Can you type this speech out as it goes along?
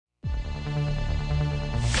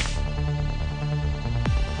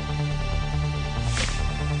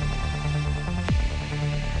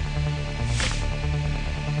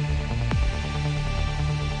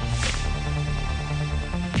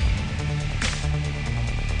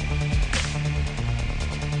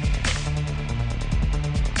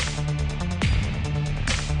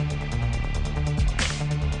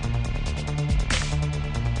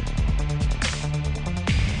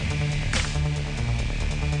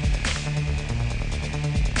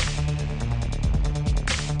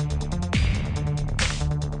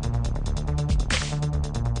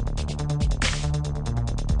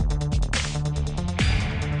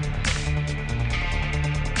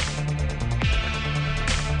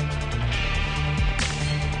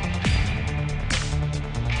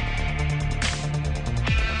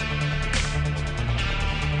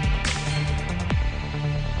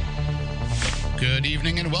Good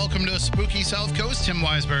evening and welcome to Spooky South Coast. Tim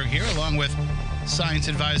Weisberg here, along with science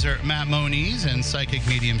advisor Matt Moniz and psychic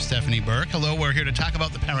medium Stephanie Burke. Hello, we're here to talk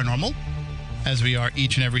about the paranormal, as we are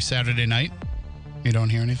each and every Saturday night. You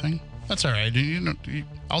don't hear anything? That's all right.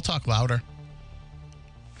 I'll talk louder.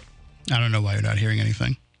 I don't know why you're not hearing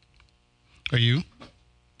anything. Are you?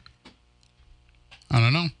 I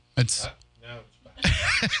don't know. It's... No,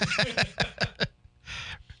 it's back.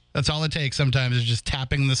 That's all it takes sometimes is just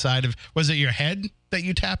tapping the side of... Was it your head that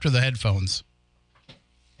you tapped or the headphones?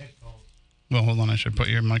 Headphones. Well, hold on. I should put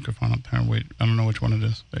your microphone up there. Wait, I don't know which one it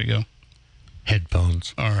is. There you go.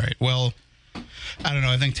 Headphones. All right. Well, I don't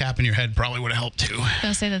know. I think tapping your head probably would have helped too. I was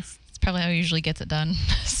going to say that's probably how he usually gets it done.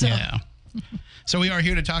 So. Yeah. So we are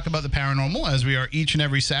here to talk about the paranormal, as we are each and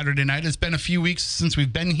every Saturday night. It's been a few weeks since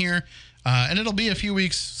we've been here, and it'll be a few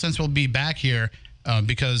weeks since we'll be back here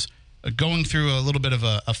because... going through a little bit of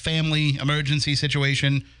a family emergency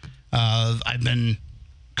situation. I've been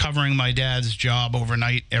covering my dad's job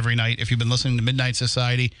overnight, every night. If you've been listening to Midnight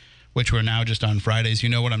Society, which we're now just on Fridays, you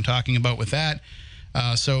know what I'm talking about with that.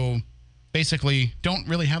 So basically, don't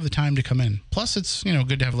really have the time to come in. Plus, it's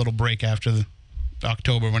good to have a little break after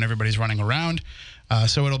October when everybody's running around.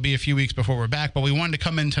 So it'll be a few weeks before we're back. But we wanted to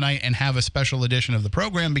come in tonight and have a special edition of the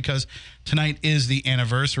program because tonight is the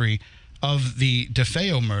anniversary of the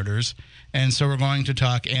DeFeo murders, and so we're going to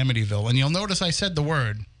talk Amityville. And you'll notice I said the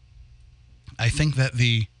word. I think that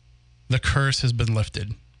the curse has been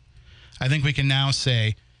lifted. I think we can now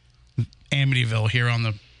say Amityville here on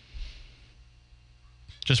the...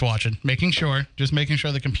 Just watching, just making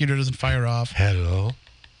sure the computer doesn't fire off. Hello.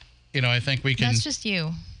 I think we can... That's just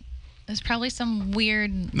you. There's probably some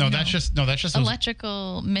weird that's just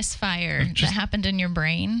electrical misfire that happened in your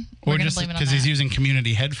brain. Or just because he's using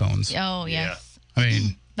community headphones. Oh, yes. Yeah. I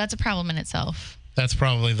mean... That's a problem in itself. That's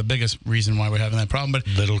probably the biggest reason why we're having that problem. But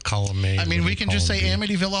little column A. I mean, we can just say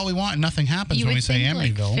Amityville all we want, and nothing happens when we say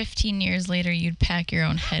Amityville. Like 15 years later, you'd pack your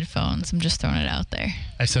own headphones. I'm just throwing it out there.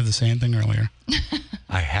 I said the same thing earlier.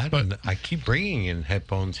 I keep bringing in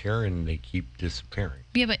headphones here, and they keep disappearing.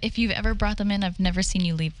 Yeah, but if you've ever brought them in, I've never seen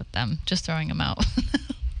you leave with them. Just throwing them out.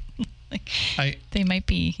 They might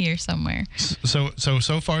be here somewhere. So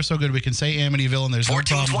far so good. We can say Amityville, and there's no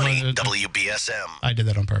problem. 1420 WBSM. I did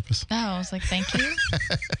that on purpose. Oh, I was like, thank you.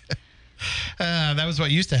 That was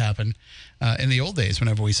what used to happen in the old days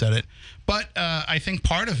whenever we said it. But I think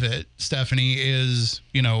part of it, Stephanie, is,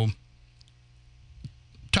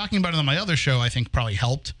 talking about it on my other show, I think probably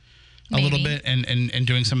helped a little bit and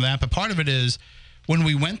doing some of that. But part of it is when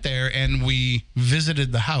we went there and we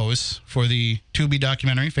visited the house for the Tubi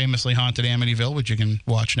documentary, Famously Haunted Amityville, which you can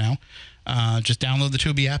watch now. Just download the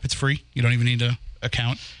Tubi app. It's free. You don't even need an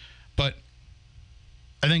account. But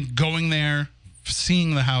I think going there,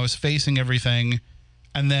 seeing the house, facing everything,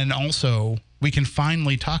 and then also we can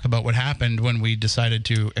finally talk about what happened when we decided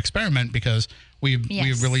to experiment because we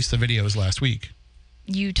released the videos last week.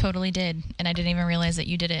 You totally did, and I didn't even realize that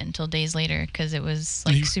you did it until days later because it was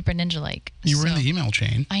like super ninja-like. You were in the email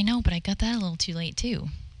chain. I know, but I got that a little too late too.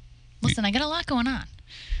 Listen, I got a lot going on.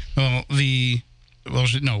 Well,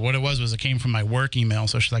 what it was it came from my work email,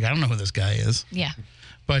 so she's like, I don't know who this guy is. Yeah.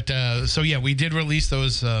 But, we did release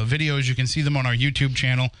those videos. You can see them on our YouTube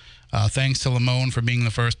channel. Thanks to Lamone for being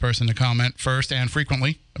the first person to comment first and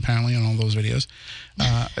frequently, apparently, on all those videos.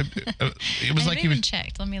 It was I like haven't even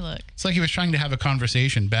checked. Let me look. It's like he was trying to have a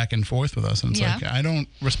conversation back and forth with us. And it's like, I don't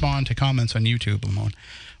respond to comments on YouTube, Lamone.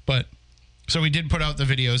 But, so we did put out the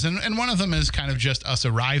videos. And one of them is kind of just us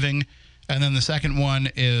arriving. And then the second one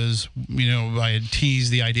is, I had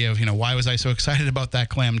teased the idea of, why was I so excited about that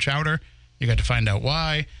clam chowder? You got to find out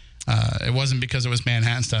why. It wasn't because it was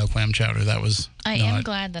Manhattan-style clam chowder. That was I am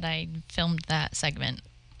glad that I filmed that segment.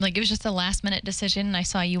 Like, it was just a last-minute decision. I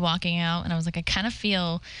saw you walking out, and I was like, I kind of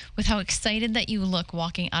feel, with how excited that you look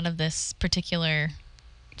walking out of this particular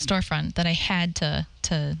storefront, that I had to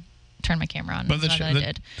turn my camera on. But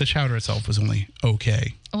the chowder itself was only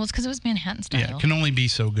okay. Well, it's because it was Manhattan-style. Yeah, it can only be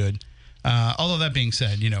so good. Although that being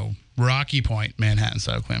said, Rocky Point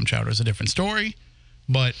Manhattan-style clam chowder is a different story.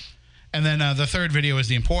 But... And then the third video is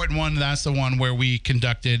the important one. That's the one where we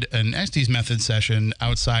conducted an Estes method session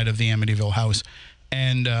outside of the Amityville house.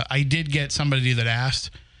 And I did get somebody that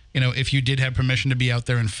asked, if you did have permission to be out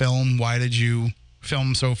there and film, why did you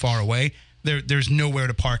film so far away? There's nowhere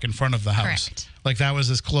to park in front of the house. Correct. Like, that was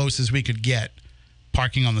as close as we could get,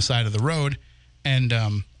 parking on the side of the road. And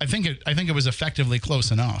I think it was effectively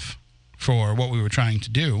close enough for what we were trying to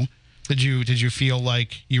do. Did you feel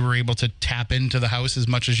like you were able to tap into the house as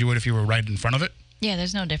much as you would if you were right in front of it? Yeah,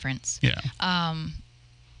 there's no difference. Yeah.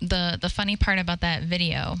 The funny part about that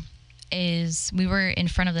video is we were in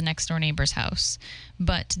front of the next door neighbor's house,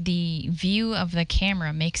 but the view of the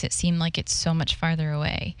camera makes it seem like it's so much farther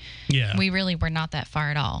away. Yeah. We really were not that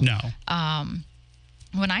far at all. No.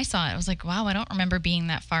 When I saw it, I was like, wow, I don't remember being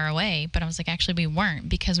that far away. But I was like, actually, we weren't,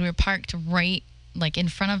 because we were parked right like in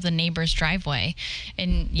front of the neighbor's driveway,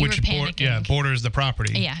 and you were panicking. Borders the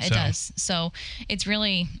property. Yeah, it does. So it's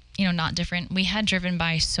really, not different. We had driven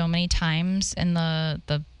by so many times in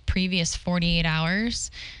the previous 48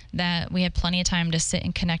 hours that we had plenty of time to sit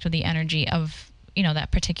and connect with the energy of,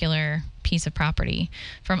 that particular piece of property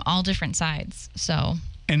from all different sides. So.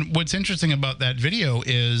 And what's interesting about that video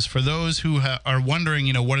is, for those who are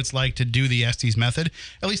wondering, what it's like to do the Estes method,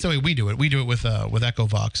 at least the way we do it with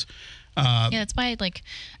EchoVox. Yeah, that's why,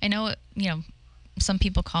 I know, some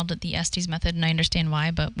people called it the Estes method, and I understand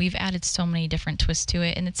why, but we've added so many different twists to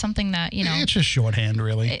it, and it's something that, it's just shorthand,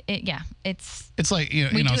 really. It's like, we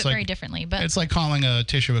do it's it very differently, but it's like calling a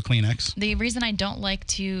tissue a Kleenex. The reason I don't like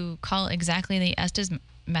to call it exactly the Estes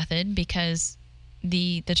method, because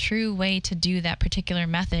the true way to do that particular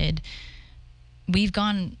method, we've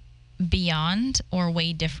gone beyond or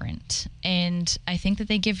way different, and I think that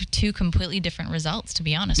they give two completely different results, to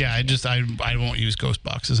be honest. I won't use ghost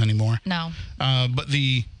boxes anymore. No. But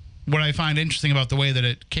what I find interesting about the way that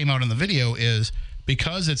it came out in the video is,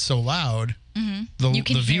 because it's so loud,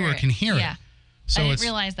 the viewer can hear it. So I didn't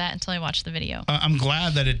realize that until I watched the video. I'm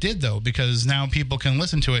glad that it did, though, because now people can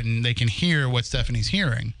listen to it and they can hear what Stephanie's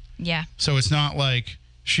hearing. Yeah. So it's not like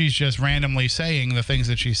she's just randomly saying the things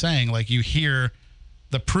that she's saying. Like, you hear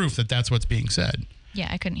the proof that that's what's being said. Yeah,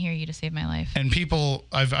 I couldn't hear you to save my life. And people,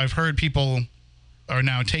 I've heard people are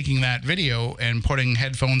now taking that video and putting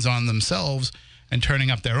headphones on themselves and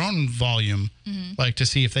turning up their own volume, like to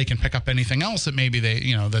see if they can pick up anything else that maybe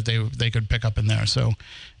they could pick up in there. So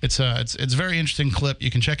it's a very interesting clip.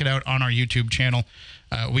 You can check it out on our YouTube channel.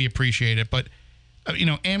 We appreciate it. But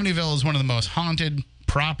Amityville is one of the most haunted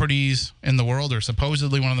properties in the world, or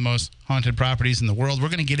supposedly one of the most haunted properties in the world. We're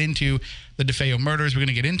going to get into the DeFeo murders. We're going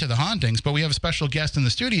to get into the hauntings, but we have a special guest in the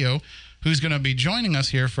studio who's going to be joining us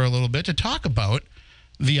here for a little bit to talk about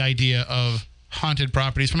the idea of haunted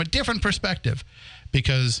properties from a different perspective,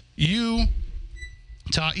 because you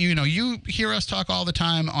hear us talk all the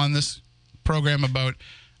time on this program about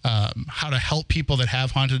how to help people that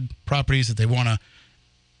have haunted properties that they want to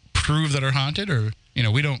prove that are haunted, or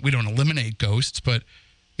we don't eliminate ghosts, but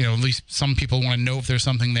at least some people want to know if there's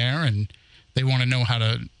something there, and they want to know how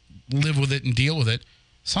to live with it and deal with it.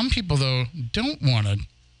 Some people, though, don't want to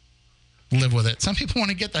live with it. Some people want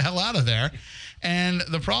to get the hell out of there, and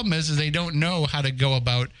the problem is they don't know how to go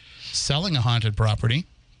about selling a haunted property.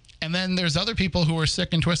 And then there's other people who are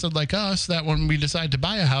sick and twisted like us, that when we decide to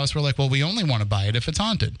buy a house, we're like, well, we only want to buy it if it's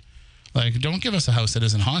haunted. Like, don't give us a house that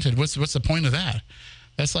isn't haunted. What's the point of that?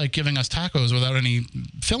 That's like giving us tacos without any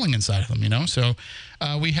filling inside of them, So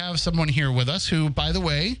we have someone here with us who, by the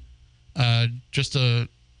way, I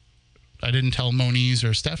didn't tell Moniz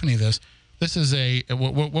or Stephanie this. This is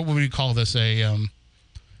what would we call this?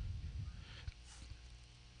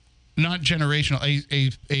 Not generational,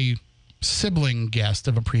 a sibling guest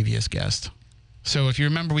of a previous guest. So if you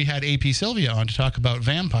remember, we had AP Sylvia on to talk about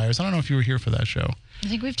vampires. I don't know if you were here for that show. I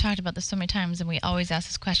think we've talked about this so many times, and we always ask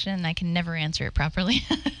this question, and I can never answer it properly.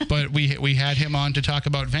 But we had him on to talk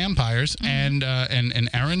about vampires, and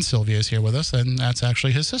Aaron Sylvia is here with us, and that's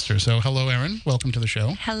actually his sister. So hello, Aaron. Welcome to the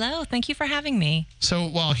show. Hello. Thank you for having me. So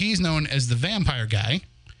while he's known as the vampire guy,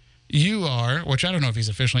 you are, which I don't know if he's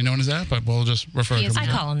officially known as that, but we'll just refer to him. I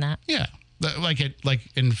call him that. Yeah, like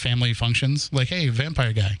in family functions, like, hey,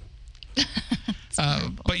 vampire guy.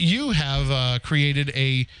 But you have created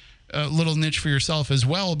a little niche for yourself as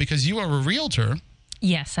well, because you are a realtor.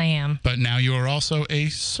 Yes, I am. But now you are also a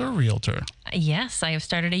surrealtor. Yes, I have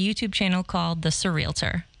started a YouTube channel called The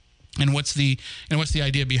Surrealtor. And what's the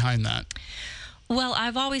idea behind that? Well,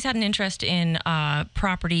 I've always had an interest in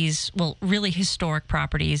properties, well, really historic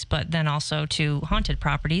properties, but then also to haunted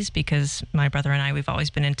properties, because my brother and I, we've always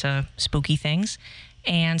been into spooky things.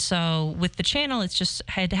 And so with the channel, it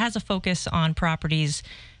has a focus on properties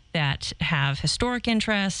that have historic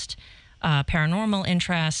interest, paranormal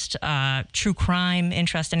interest, true crime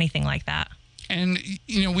interest, anything like that. And,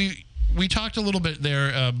 we talked a little bit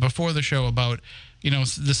there before the show about,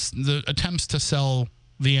 the attempts to sell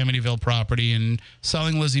the Amityville property and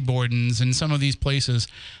selling Lizzie Borden's and some of these places.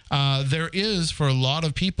 There is, for a lot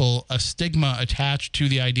of people, a stigma attached to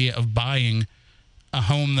the idea of buying a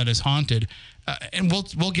home that is haunted. And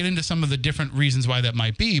we'll get into some of the different reasons why that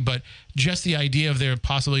might be, but just the idea of there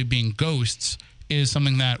possibly being ghosts is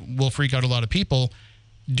something that will freak out a lot of people.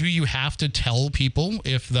 Do you have to tell people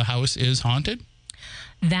if the house is haunted?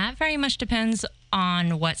 That very much depends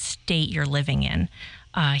on what state you're living in.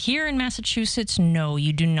 Here in Massachusetts, no,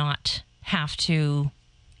 you do not have to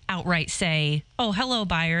outright say, oh, hello,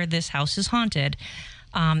 buyer, this house is haunted.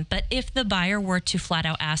 But if the buyer were to flat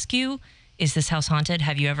out ask you, is this house haunted?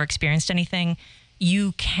 Have you ever experienced anything?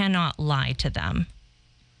 You cannot lie to them.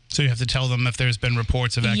 So you have to tell them if there's been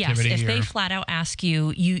reports of activity. Yes, if or... they flat out ask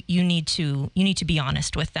you, you need to be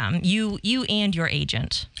honest with them. You and your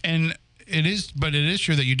agent. And it is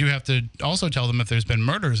true that you do have to also tell them if there's been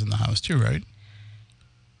murders in the house too, right?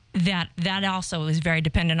 That also is very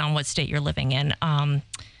dependent on what state you're living in.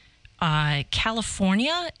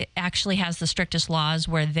 California actually has the strictest laws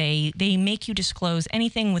where they make you disclose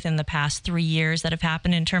anything within the past 3 years that have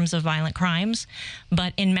happened in terms of violent crimes.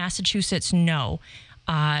 But in Massachusetts, no.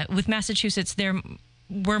 With Massachusetts,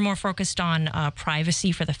 we're more focused on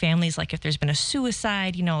privacy for the families. Like if there's been a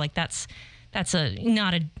suicide, like that's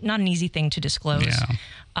not an easy thing to disclose.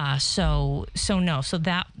 Yeah. So no. So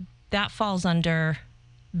that falls under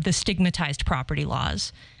the stigmatized property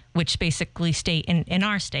laws, which basically state in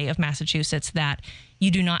our state of Massachusetts that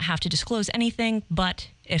you do not have to disclose anything, but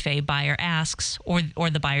if a buyer asks or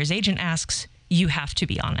the buyer's agent asks, you have to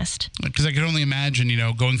be honest. Because I could only imagine,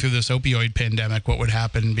 going through this opioid pandemic, what would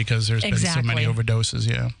happen because there's been so many overdoses.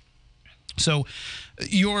 Yeah. So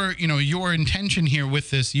your intention here with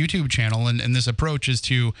this YouTube channel and this approach is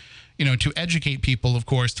to educate people, of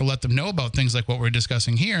course, to let them know about things like what we're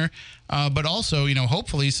discussing here. But also,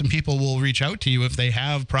 hopefully some people will reach out to you if they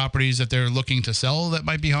have properties that they're looking to sell that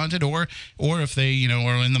might be haunted or if they,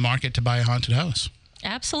 are in the market to buy a haunted house.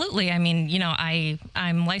 Absolutely. I mean,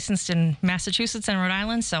 I'm licensed in Massachusetts and Rhode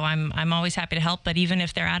Island, so I'm always happy to help. But even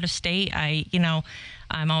if they're out of state,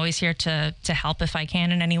 I'm always here to help if I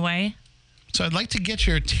can in any way. So I'd like to get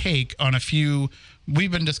your take on a few.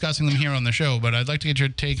 We've been discussing them here on the show, but I'd like to get your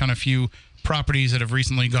take on a few properties that have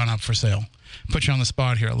recently gone up for sale. Put you on the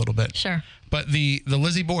spot here a little bit. Sure. But the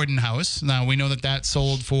Lizzie Borden house, now we know that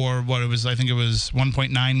sold for what it was. I think it was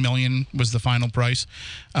 $1.9 million was the final price.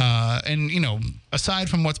 And aside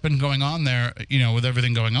from what's been going on there, with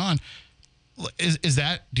everything going on, is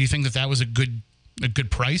that? Do you think that was a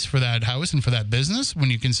good price for that house and for that business when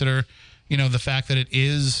you consider, the fact that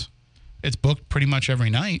it's booked pretty much every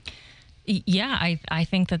night? Yeah, I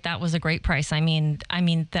think that was a great price. I mean,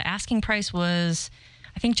 the asking price was,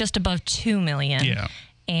 I think, just above $2 million. Yeah.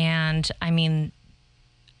 And I mean,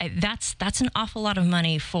 that's an awful lot of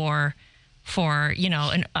money for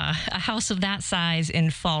a house of that size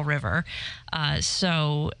in Fall River.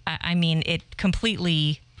 So I mean, it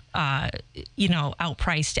completely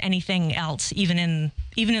outpriced anything else, even in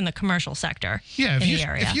the commercial sector. Yeah, in the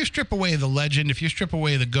area. If you strip away the legend, if you strip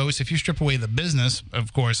away the ghost, if you strip away the business,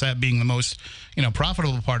 of course, that being the most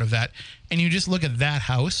profitable part of that, and you just look at that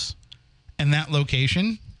house and that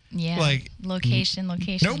location. Yeah. Like location.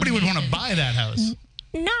 Nobody would want to buy that house.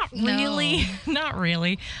 Not really. No. Not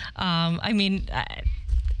really. I mean,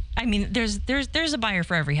 there's a buyer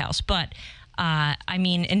for every house, but I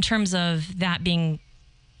mean, in terms of that being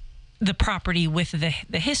the property with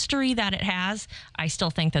the history that it has, I still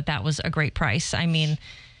think that was a great price. I mean,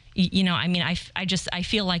 I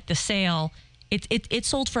feel like the sale, it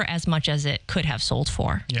sold for as much as it could have sold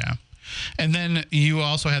for. Yeah. And then you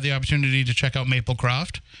also had the opportunity to check out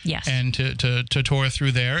Maplecroft. Yes. And to tour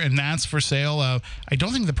through there. And that's for sale. I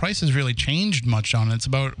don't think the price has really changed much on it. It's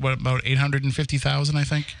about $850,000, I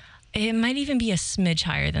think. It might even be a smidge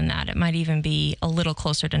higher than that. It might even be a little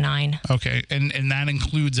closer to 9. Okay. And that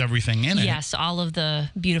includes everything in it. Yes, all of the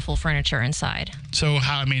beautiful furniture inside. So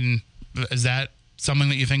is that something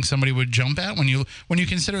that you think somebody would jump at when you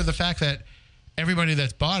consider the fact that everybody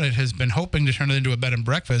that's bought it has been hoping to turn it into a bed and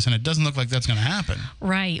breakfast, and it doesn't look like that's going to happen.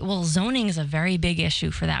 Right. Well, zoning is a very big issue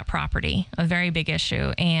for that property, a very big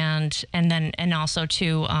issue, and also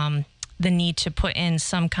too, the need to put in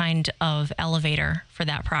some kind of elevator for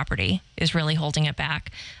that property is really holding it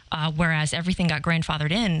back. Whereas everything got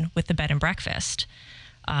grandfathered in with the bed and breakfast,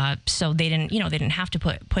 so they didn't have to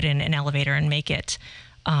put in an elevator and make it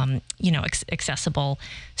accessible.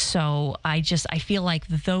 So I feel like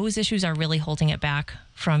those issues are really holding it back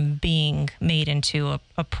from being made into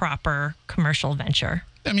a proper commercial venture.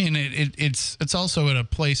 I mean, it's also at a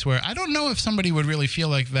place where I don't know if somebody would really feel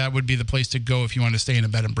like that would be the place to go if you want to stay in a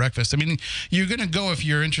bed and breakfast. I mean, you're going to go if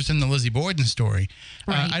you're interested in the Lizzie Borden story.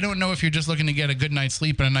 Right. I don't know if you're just looking to get a good night's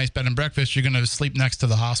sleep in a nice bed and breakfast, you're going to sleep next to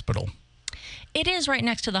the hospital. It is right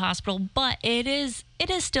next to the hospital, but it is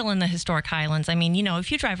still in the historic Highlands. I mean,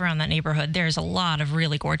 if you drive around that neighborhood, there's a lot of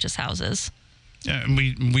really gorgeous houses. Yeah, and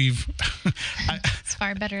we've It's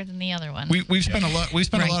far better than the other one. we've spent a lot. We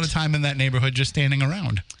spent a lot of time in that neighborhood just standing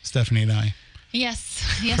around, Stephanie and I.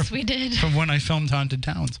 Yes, we did. from when I filmed Haunted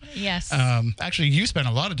Towns. Yes. Actually, you spent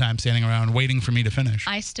a lot of time standing around waiting for me to finish.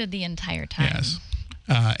 I stood the entire time. Yes.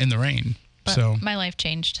 In the rain. But So, my life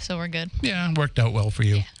changed, so we're good. yeah, it worked out well for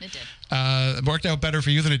you. Yeah, it did. It worked out better for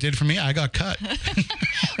you than it did for me. I got cut.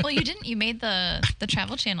 Well, you didn't. You made the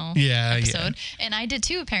Travel Channel Yeah, episode, and I did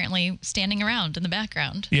too. Apparently, standing around in the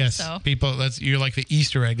background. Yes, So people. You're like the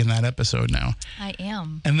Easter egg in that episode now. I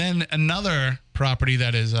am. And then another property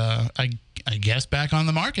that is, I guess, back on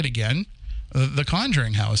the market again, the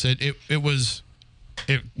Conjuring House. It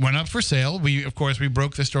went up for sale. We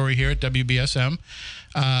broke the story here at WBSM.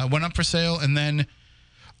 Went up for sale, and then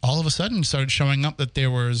all of a sudden started showing up that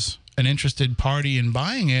there was an interested party in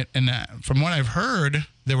buying it. And from what I've heard,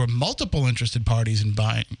 there were multiple interested parties in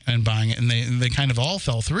buying it, and they kind of all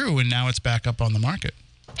fell through, and now it's back up on the market.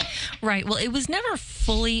 Right. Well, it was never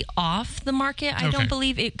fully off the market. I Okay. don't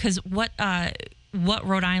believe it, because what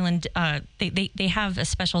Rhode Island, they have a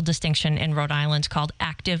special distinction in Rhode Island called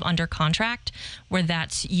active under contract, where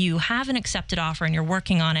that's you have an accepted offer and you're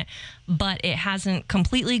working on it, but it hasn't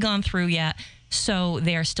completely gone through yet. So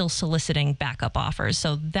they are still soliciting backup offers.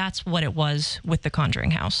 So that's what it was with the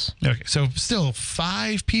Conjuring House. Okay, so still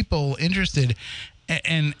 5 people interested,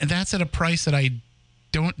 and that's at a price that I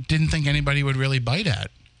didn't think anybody would really bite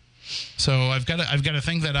at. So I've got to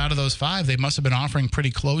think that out of those 5, they must have been offering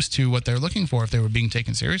pretty close to what they're looking for if they were being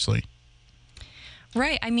taken seriously.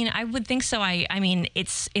 Right. I mean, I would think so. I mean,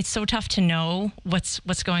 it's so tough to know what's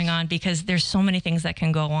going on, because there's so many things that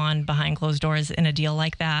can go on behind closed doors in a deal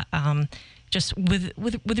like that. Just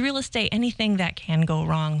with real estate, anything that can go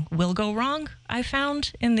wrong will go wrong. I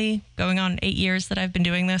found in the going on 8 years that I've been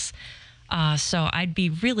doing this. So I'd be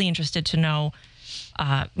really interested to know,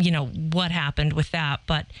 what happened with that.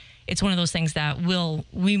 But it's one of those things that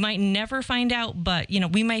we might never find out, but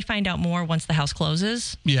we might find out more once the house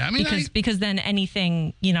closes. Yeah, I mean, because then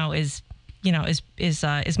anything is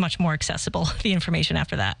much more accessible. The information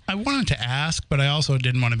after that. I wanted to ask, but I also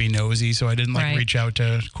didn't want to be nosy, so I didn't Right. reach out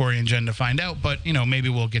to Corey and Jen to find out. But maybe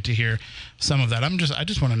we'll get to hear some of that. I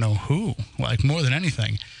just want to know who, like, more than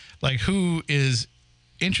anything, like, who is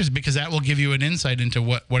interested, because that will give you an insight into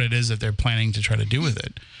what it is that they're planning to try to do with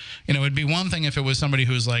it. It'd be one thing if it was somebody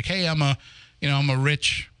who's like, hey, I'm a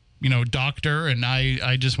rich, doctor, and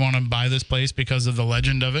I just want to buy this place because of the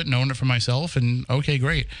legend of it and own it for myself, and okay,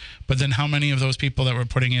 great. But then how many of those people that were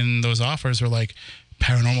putting in those offers were like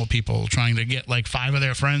paranormal people trying to get like 5 of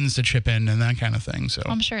their friends to chip in and that kind of thing? So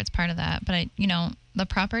I'm sure it's part of that, but the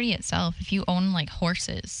property itself, if you own like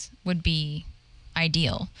horses, would be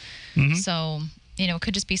ideal. Mhm. So it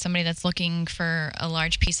could just be somebody that's looking for a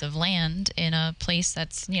large piece of land in a place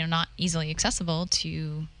that's not easily accessible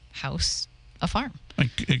to house a farm.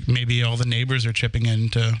 like maybe all the neighbors are chipping in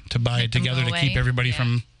to buy Make it them together go to keep away. everybody Yeah.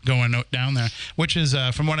 from going down there, which is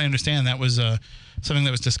from what I understand, that was something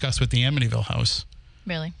that was discussed with the Amityville house.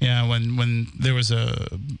 Really? Yeah, when there was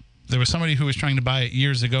somebody who was trying to buy it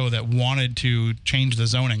years ago that wanted to change the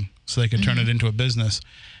zoning so they could turn it into a business,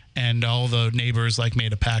 and all the neighbors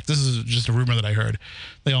made a pact. This is just a rumor that I heard.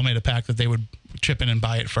 They all made a pact that they would chip in and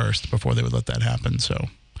buy it first before they would let that happen. So,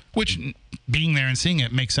 which, being there and seeing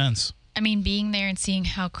it makes sense. I mean, being there and seeing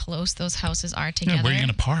how close those houses are together. Yeah, where are you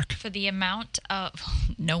going to park? For the amount of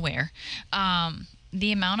nowhere,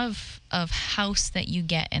 the amount of house that you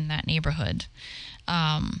get in that neighborhood,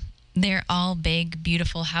 they're all big,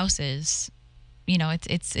 beautiful houses.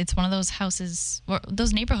 It's one of those houses, or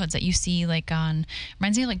those neighborhoods that you see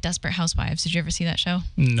reminds me of like Desperate Housewives. Did you ever see that show?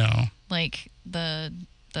 No. Like the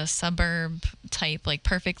suburb type, like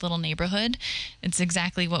perfect little neighborhood. It's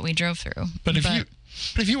exactly what we drove through. But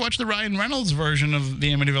if you watch the Ryan Reynolds version of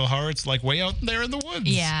the Amityville Horror, it's like way out there in the woods.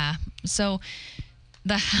 Yeah. So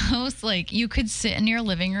the house, you could sit in your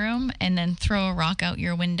living room and then throw a rock out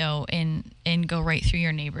your window and go right through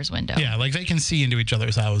your neighbor's window. Yeah, they can see into each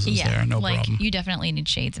other's houses there, no problem. You definitely need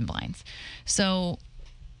shades and blinds. So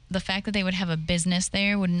the fact that they would have a business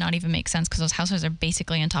there would not even make sense, because those houses are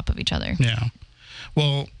basically on top of each other. Yeah.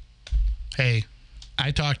 Well, hey,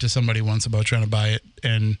 I talked to somebody once about trying to buy it,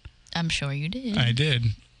 and I'm sure you did. I did.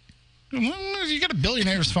 Well, you got a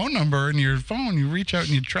billionaire's phone number in your phone. You reach out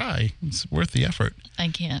and you try. It's worth the effort. I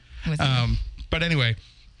can't with you. But anyway,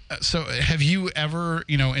 so have you ever,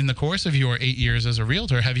 in the course of your 8 years as a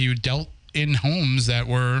realtor, have you dealt in homes that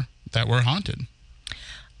were haunted?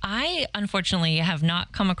 I unfortunately have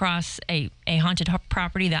not come across a a haunted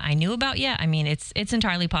property that I knew about yet. I mean, it's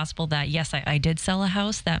entirely possible that, yes, I did sell a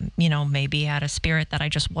house that, maybe had a spirit that I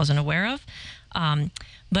just wasn't aware of.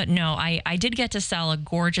 But no, I did get to sell a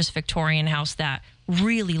gorgeous Victorian house that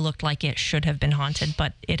really looked like it should have been haunted,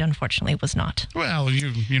 but it unfortunately was not. Well,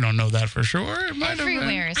 you don't know that for sure. It might have been.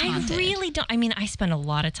 Everywhere is haunted. I really don't. I mean, I spent a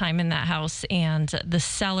lot of time in that house, and the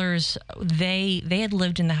sellers, they had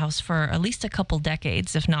lived in the house for at least a couple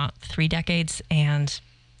decades, if not 3 decades, and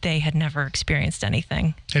they had never experienced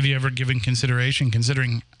anything. Have you ever given consideration,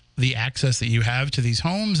 considering the access that you have to these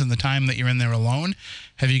homes and the time that you're in there alone,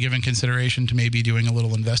 have you given consideration to maybe doing a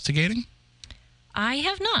little investigating? I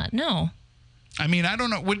have not, no. I mean, I don't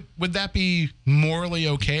know. Would that be morally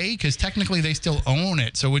okay? Because technically they still own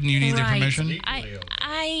it, so wouldn't you need their permission?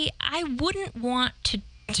 I wouldn't want to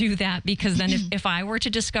do that, because then if I were to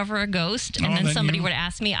discover a ghost and then somebody were to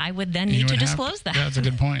ask me, I would then need to disclose that. Yeah, that's a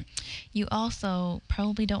good point. You also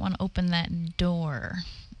probably don't want to open that door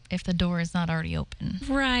if the door is not already open.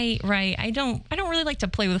 Right. I don't really like to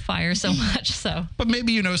play with fire so much, so. But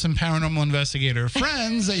maybe you know some paranormal investigator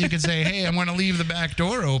friends that you could say, hey, I'm going to leave the back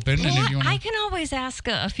door open. Well, and if you want I can always ask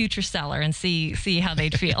a future seller and see how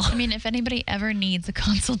they'd feel. I mean, if anybody ever needs a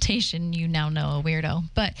consultation, you now know a weirdo.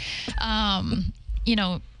 But,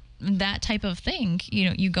 that type of thing,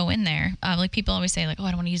 you go in there. Like people always say, like, oh, I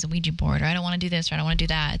don't want to use a Ouija board, or I don't want to do this, or I don't want to do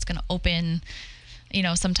that. It's going to open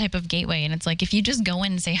some type of gateway. And it's like, if you just go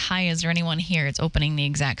in and say, hi, is there anyone here? It's opening the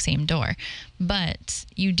exact same door. But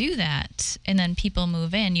you do that, and then people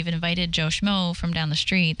move in. You've invited Joe Schmo from down the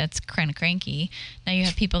street that's kind of cranky. Now you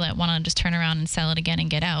have people that want to just turn around and sell it again and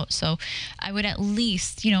get out. So I would at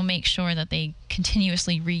least, make sure that they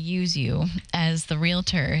continuously reuse you as the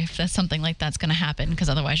realtor if that's something like that's going to happen, because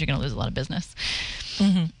otherwise you're going to lose a lot of business.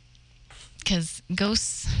 Because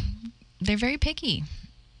ghosts, they're very picky.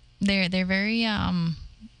 They're very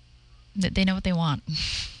they know what they want.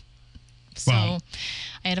 So Wow.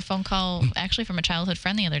 I had a phone call actually from a childhood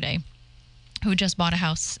friend the other day who just bought a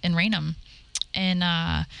house in Raynham,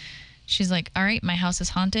 and she's like, all right, my house is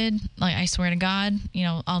haunted, like I swear to God,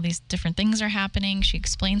 all these different things are happening. She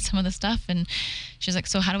explained some of the stuff, and she's like,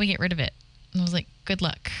 so how do we get rid of it? And I was like, good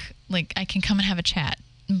luck, like I can come and have a chat,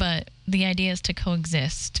 but the idea is to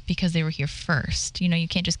coexist because they were here first. You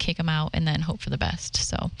can't just kick them out and then hope for the best.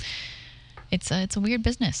 So it's a weird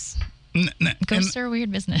business. Ghosts are a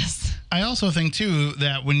weird business. I also think too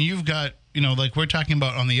that when you've got, like we're talking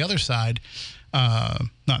about on the other side,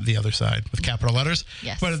 not the other side with capital letters,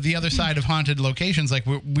 yes, but the other side of haunted locations, like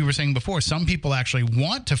we were saying before, some people actually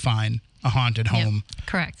want to find a haunted home. Yep,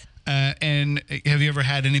 correct. And have you ever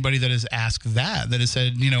had anybody that has asked that has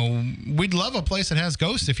said, we'd love a place that has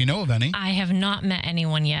ghosts if you know of any? I have not met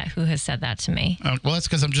anyone yet who has said that to me. Well, that's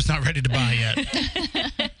because I'm just not ready to buy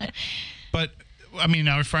yet. But I mean,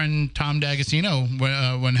 our friend Tom D'Agostino,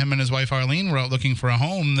 when him and his wife Arlene were out looking for a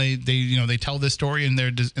home, they tell this story in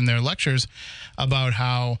their lectures about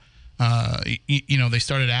how they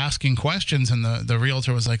started asking questions, and the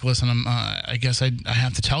realtor was like, listen, I guess I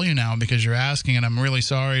have to tell you now because you're asking, and I'm really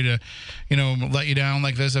sorry to let you down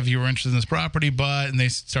like this if you were interested in this property, and they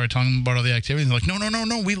started telling them about all the activities. They're like,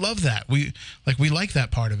 no, we love that, we like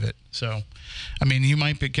that part of it. So I mean, you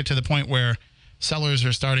might get to the point where sellers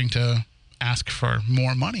are starting to ask for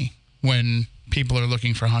more money when people are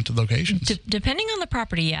looking for haunted locations. Depending on the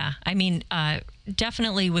property, yeah. I mean,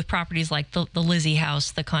 definitely with properties like the Lizzie house,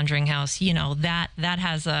 the Conjuring house, that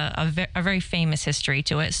has a very famous history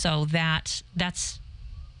to it. So that's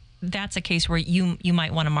a case where you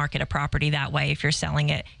might want to market a property that way if you're selling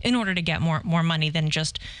it in order to get more money than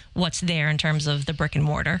just what's there in terms of the brick and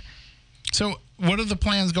mortar. So what are the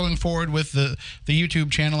plans going forward with the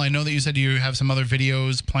YouTube channel? I know that you said you have some other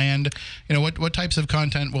videos planned. What types of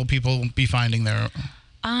content will people be finding there?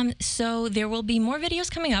 So there will be more videos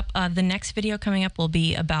coming up. The next video coming up will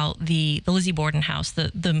be about the Lizzie Borden house,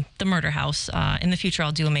 the murder house. In the future,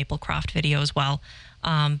 I'll do a Maplecroft video as well.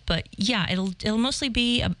 But yeah, it'll mostly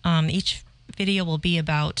be each video will be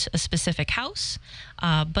about a specific house.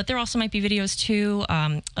 But there also might be videos too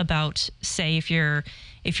about, say, if you're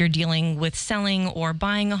dealing with selling or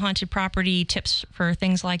buying a haunted property, tips for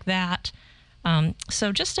things like that.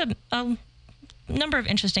 So just a number of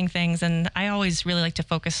interesting things, and I always really like to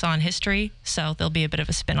focus on history, so there'll be a bit of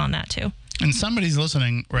a spin on that too. And somebody's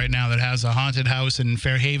listening right now that has a haunted house in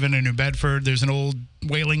Fairhaven or New Bedford. There's an old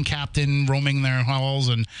whaling captain roaming their halls,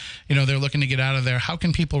 and they're looking to get out of there. How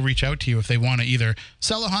can people reach out to you if they want to either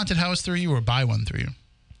sell a haunted house through you or buy one through you?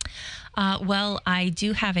 Well, I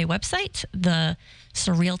do have a website, the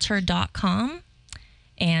surrealtor.com,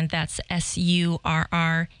 and that's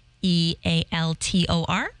SURREALTOR.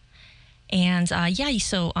 And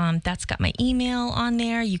so that's got my email on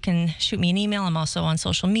there. You can shoot me an email. I'm also on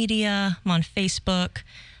social media. I'm on Facebook.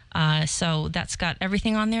 So that's got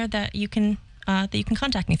everything on there that you can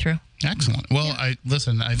contact me through. Excellent. Well, I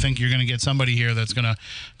think you're going to get somebody here that's going to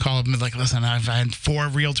call up and be like, listen, I've had 4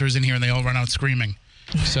 realtors in here and they all run out screaming.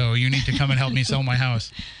 So you need to come and help me sell my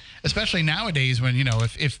house. Especially nowadays when,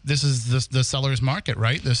 if this is the seller's market,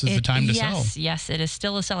 right? This is the time to sell. Yes, it is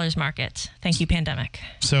still a seller's market. Thank you, pandemic.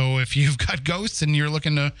 So if you've got ghosts and you're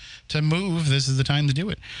looking to move, this is the time to do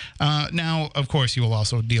it. Now, of course, you will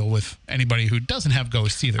also deal with anybody who doesn't have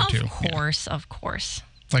ghosts either, too. Of course.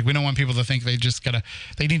 Like, we don't want people to think they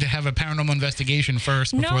need to have a paranormal investigation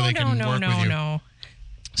first before they can work with you. No.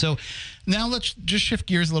 So now let's just shift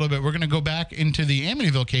gears a little bit. We're going to go back into the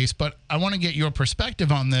Amityville case, but I want to get your perspective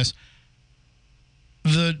on this.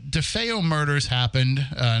 The DeFeo murders happened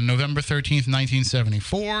November 13th,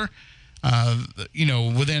 1974.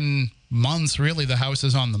 Within months, really, the house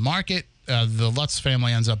is on the market. The Lutz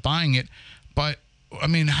family ends up buying it. But, I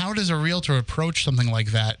mean, how does a realtor approach something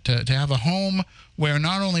like that? To have a home where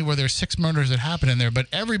not only were there 6 murders that happened in there, but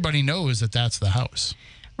everybody knows that that's the house.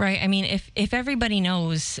 Right. I mean, if everybody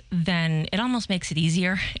knows, then it almost makes it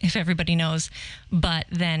easier if everybody knows. But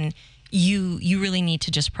then you really need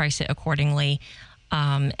to just price it accordingly,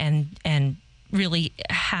 and really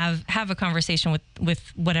have a conversation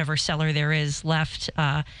with whatever seller there is left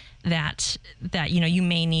that you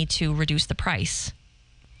may need to reduce the price.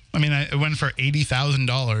 I mean, it went for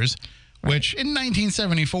 $80,000. Right. Which in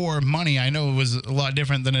 1974, money, I know it was a lot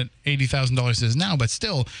different than $80,000 is now, but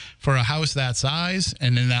still, for a house that size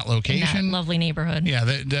and in that location. In that lovely neighborhood. Yeah,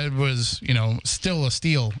 that was, still a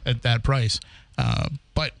steal at that price.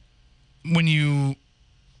 But when you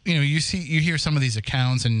hear some of these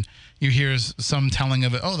accounts and you hear some telling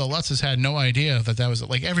of it, the Lutzes had no idea that was,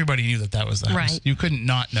 like, everybody knew that was the house. Right. You couldn't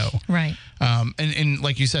not know. Right. And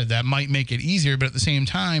like you said, that might make it easier, but at the same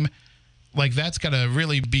time, like, that's got to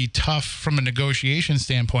really be tough from a negotiation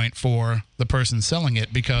standpoint for the person selling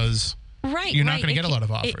it, because you're not going to get a lot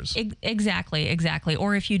of offers. Exactly.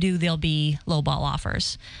 Or if you do, they'll be lowball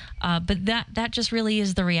offers. But that just really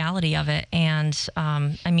is the reality of it. And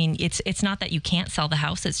I mean, it's not that you can't sell the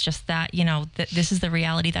house. It's just that, that this is the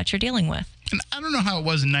reality that you're dealing with. And I don't know how it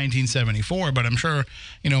was in 1974, but I'm sure,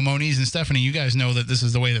 Moniz and Stephanie, you guys know that this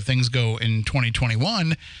is the way that things go in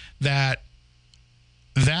 2021, that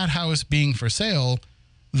house being for sale,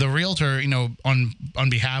 the realtor, on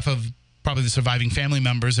behalf of probably the surviving family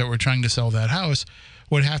members that were trying to sell that house,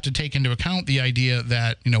 would have to take into account the idea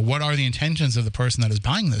that, what are the intentions of the person that is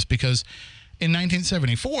buying this? Because in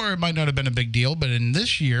 1974, it might not have been a big deal, but in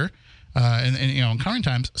this year, in current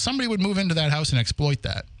times, somebody would move into that house and exploit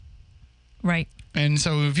that. Right. And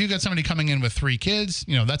so if you got somebody coming in with 3 kids,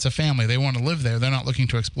 that's a family. They want to live there. They're not looking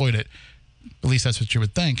to exploit it. At least that's what you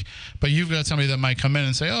would think. But you've got somebody that might come in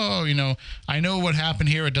and say, I know what happened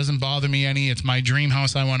here. It doesn't bother me any. It's my dream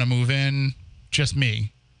house. I want to move in. Just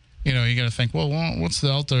me. You got to think, well, what's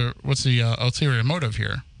the ulterior motive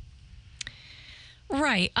here?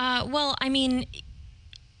 Right. Well, I mean,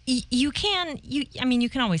 you can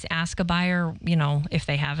always ask a buyer, if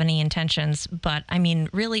they have any intentions. But I mean,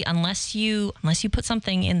 really, unless you put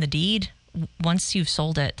something in the deed, once you've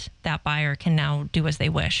sold it, that buyer can now do as they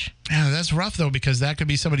wish. Yeah, that's rough, though, because that could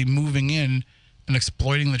be somebody moving in and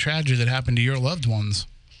exploiting the tragedy that happened to your loved ones.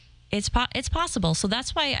 It's possible. So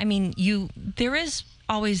that's why, I mean, there is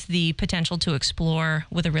always the potential to explore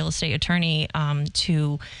with a real estate attorney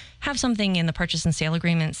to have something in the purchase and sale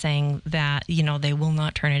agreement saying that, they will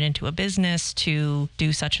not turn it into a business to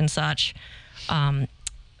do such and such.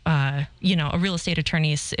 A real estate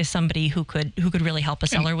attorney is somebody who could really help a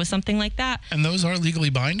seller with something like that. And those are legally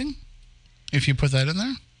binding, if you put that in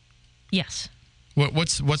there? Yes.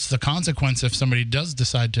 What's the consequence if somebody does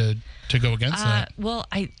decide to go against that? Well,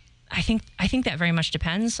 I think that very much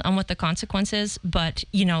depends on what the consequence is, but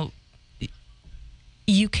you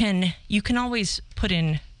can always put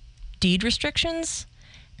in deed restrictions,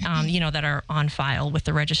 that are on file with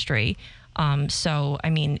the registry. So, I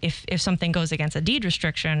mean, if something goes against a deed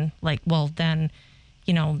restriction, then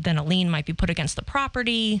a lien might be put against the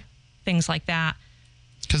property, things like that.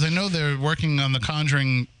 Because I know they're working on the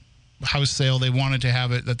Conjuring house sale. They wanted to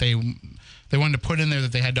have it that they wanted to put in there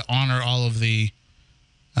that they had to honor all of the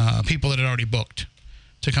people that had already booked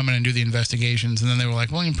to come in and do the investigations. And then they were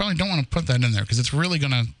like, well, you probably don't want to put that in there because it's really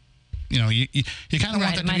going to, you kind of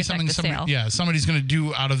want that to be something somebody's going to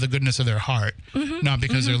do out of the goodness of their heart, not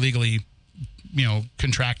because they're legally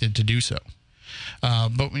contracted to do so.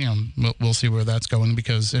 But we'll see where that's going,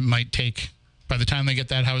 because it might take, by the time they get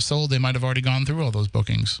that house sold, they might have already gone through all those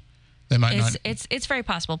bookings. They might not. It's very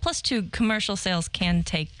possible. Plus, too, commercial sales can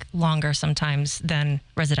take longer sometimes than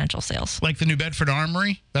residential sales. Like the New Bedford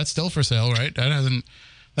Armory, that's still for sale, right? That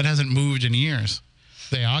hasn't moved in years.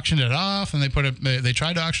 They auctioned it off, and they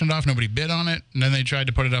tried to auction it off. Nobody bid on it, and then they tried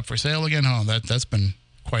to put it up for sale again. Oh, that's been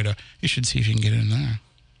quite a. You should see if you can get in there.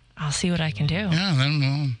 I'll see what I can do. Yeah,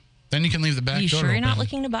 then you can leave the back door. Are you sure open. you're not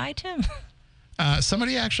looking to buy, Tim?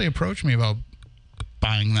 Somebody actually approached me about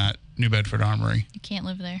buying that New Bedford Armory. You can't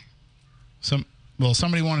live there.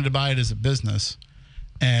 Somebody wanted to buy it as a business,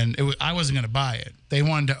 and I wasn't going to buy it. They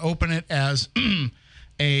wanted to open it as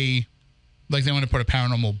they wanted to put a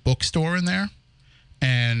paranormal bookstore in there,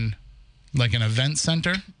 and like an event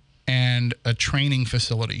center and a training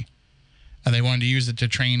facility, and they wanted to use it to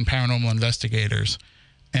train paranormal investigators.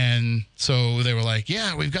 And so they were like,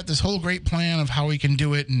 "Yeah, we've got this whole great plan of how we can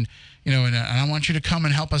do it, and and I want you to come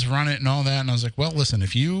and help us run it and all that." And I was like, "Well, listen,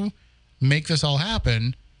 if you make this all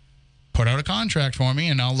happen, put out a contract for me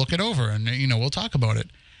and I'll look it over and, we'll talk about it."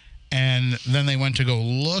 And then they went to go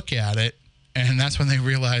look at it. And that's when they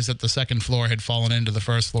realized that the second floor had fallen into the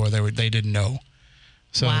first floor. They didn't know.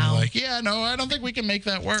 So wow. They're like, yeah, no, I don't think we can make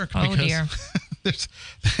that work. Oh, dear. It's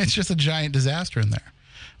just a giant disaster in there.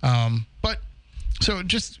 But so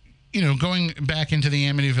just, going back into the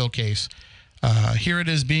Amityville case, here it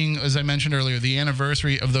is being, as I mentioned earlier, the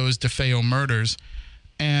anniversary of those DeFeo murders.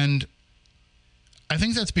 And I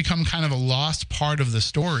think that's become kind of a lost part of the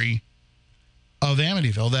story of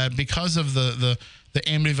Amityville, that because of the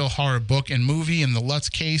Amityville horror book and movie and the Lutz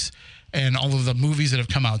case and all of the movies that have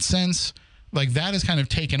come out since, like that has kind of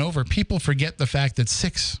taken over. People forget the fact that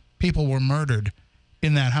 6 people were murdered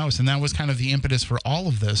in that house, and that was kind of the impetus for all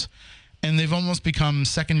of this. And they've almost become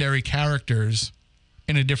secondary characters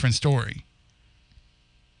in a different story.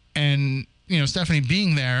 And, Stephanie,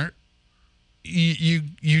 being there,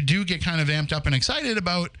 you do get kind of amped up and excited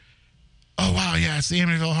about, oh, wow, yeah, it's the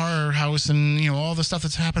Amityville Horror House and, all the stuff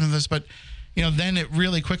that's happened in this. But, then it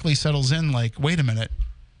really quickly settles in like, wait a minute,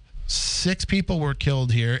 6 people were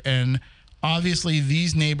killed here. And obviously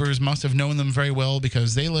these neighbors must have known them very well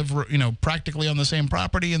because they live, practically on the same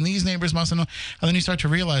property. And these neighbors must have known. And then you start to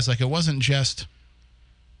realize like it wasn't just,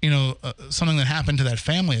 something that happened to that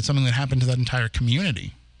family. It's something that happened to that entire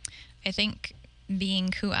community. I think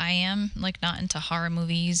being who I am, like not into horror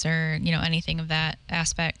movies or, anything of that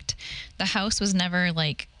aspect, the house was never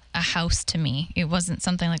like a house to me. It wasn't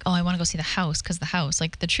something like, oh, I want to go see the house because the house.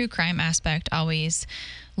 Like the true crime aspect always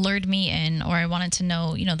lured me in, or I wanted to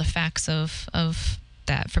know, the facts of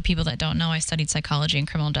that. For people that don't know, I studied psychology and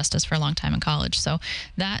criminal justice for a long time in college. So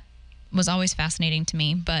that was always fascinating to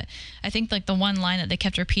me. But I think like the one line that they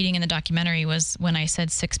kept repeating in the documentary was when I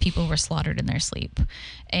said 6 people were slaughtered in their sleep.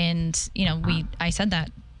 And, I said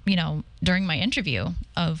that, during my interview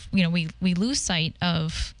of, we lose sight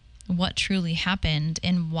of what truly happened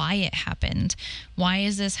and why it happened. Why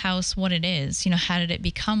is this house what it is? How did it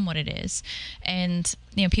become what it is? And,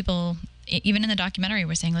 people, even in the documentary,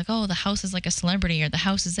 were saying like, oh, the house is like a celebrity or the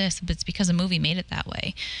house is this, but it's because a movie made it that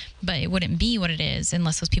way. But it wouldn't be what it is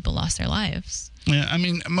unless those people lost their lives. Yeah, I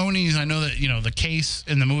mean, Moniz, I know that, the case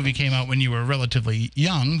in the movie came out when you were relatively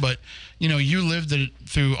young, but, you lived it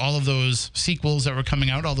through all of those sequels that were coming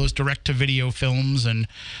out, all those direct-to-video films, and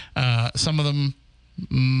some of them,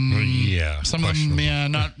 some of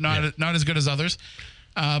them, not as good as others.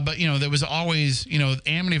 But, there was always,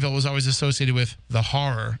 Amityville was always associated with the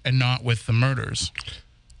horror and not with the murders.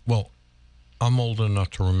 Well, I'm old enough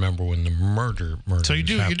to remember when the murder So you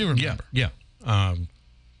do remember. Yeah.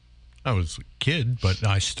 I was a kid, but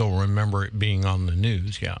I still remember it being on the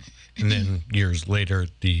news, yeah. And then years later,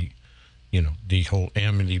 the whole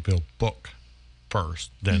Amityville book first,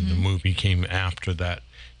 then the movie came after that.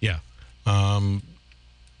 Yeah.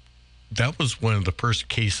 That was one of the first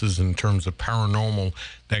cases in terms of paranormal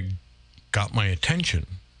that got my attention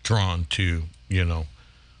drawn to,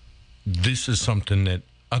 this is something that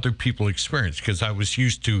other people experience, because I was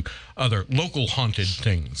used to other local haunted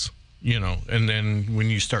things, and then when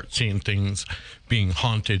you start seeing things being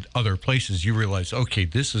haunted other places, you realize, okay,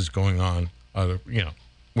 this is going on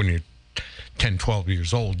when you're 10, 12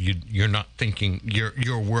 years old, you're not thinking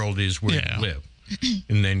your world is where you live.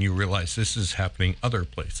 And then you realize this is happening other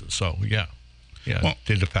places. So yeah, well,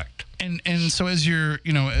 did affect. And so as you're,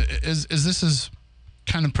 as this is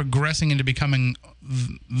kind of progressing into becoming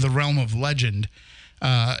the realm of legend,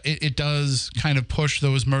 it does kind of push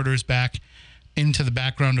those murders back into the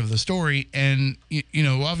background of the story. And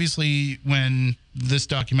obviously when this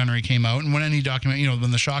documentary came out, and when any document,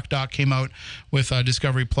 when the Shock doc came out with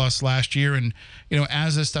Discovery Plus last year, and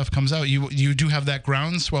as this stuff comes out, you do have that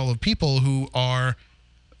groundswell of people who are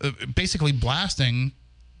basically blasting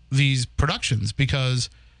these productions because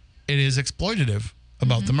it is exploitative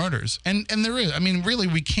about the murders. And there is, I mean, really,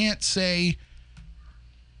 we can't say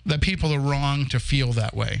that people are wrong to feel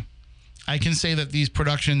that way. I can say that these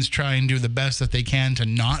productions try and do the best that they can to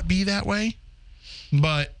not be that way,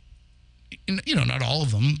 but not all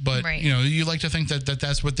of them, but Right. You like to think that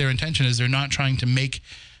that's what their intention is. They're not trying to make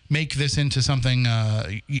this into something.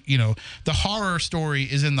 The horror story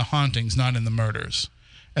is in the hauntings, not in the murders,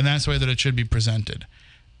 and that's the way that it should be presented.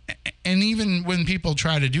 And even when people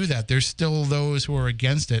try to do that, there's still those who are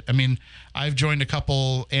against it. I mean, I've joined a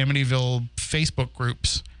couple Amityville Facebook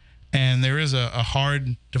groups, and there is a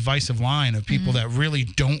hard, divisive line of people that really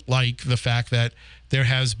don't like the fact that there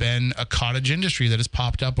has been a cottage industry that has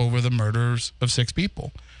popped up over the murders of 6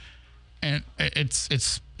 people. And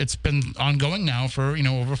it's been ongoing now for,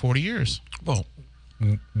 over 40 years. Well,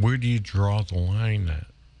 where do you draw the line at?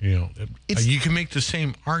 You can make the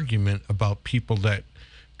same argument about people that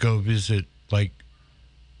go visit, like,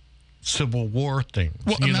 Civil War things.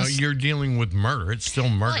 Well, you're dealing with murder. It's still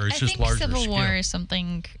murder. It's just larger Civil scale. War is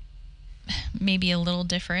something maybe a little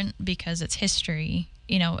different because it's history,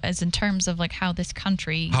 as in terms of like how this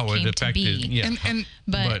country How came it affected, to be. yeah.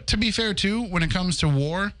 But to be fair, too, when it comes to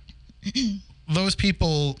war, those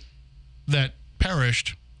people that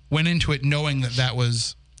perished went into it knowing that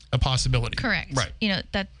was a possibility. correct. Right.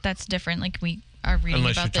 That's different. Like we are reading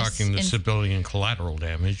Unless you're about this talking the in- civilian collateral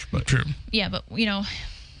damage. But True. Yeah, but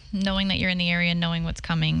knowing that you're in the area, knowing what's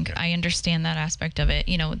coming, I understand that aspect of it.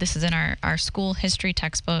 This is in our school history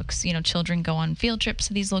textbooks. Children go on field trips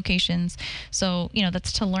to these locations. So,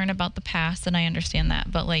 that's to learn about the past, and I understand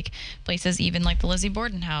that. But like places even like the Lizzie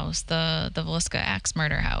Borden house, the Villisca Axe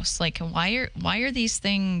murder house, like why are these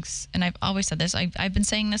things, and I've always said this, I've been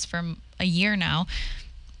saying this for a year now,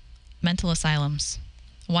 mental asylums.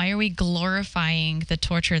 Why are we glorifying the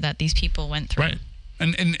torture that these people went through? Right.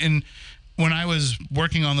 And when I was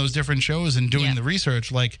working on those different shows and doing Yeah. the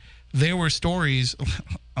research, like there were stories,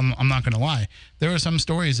 I'm not going to lie. There were some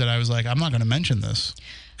stories that I was like, I'm not going to mention this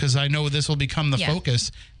because I know this will become the Yeah.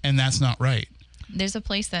 focus, and that's not right. There's a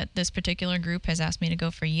place that this particular group has asked me to go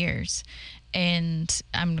for years, and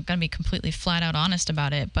I'm going to be completely flat out honest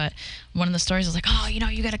about it. But one of the stories was like, oh,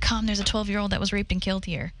 you got to come. There's a 12-year-old that was raped and killed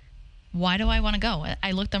here. Why do I want to go?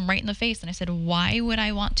 I looked them right in the face and I said, why would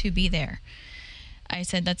I want to be there? I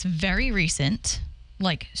said, that's very recent,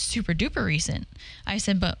 like super duper recent. I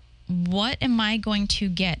said, but what am I going to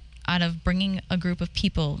get out of bringing a group of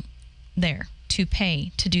people there to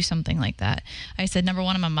pay to do something like that? I said, number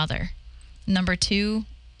one, I'm a mother. Number two,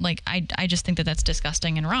 like, I just think that that's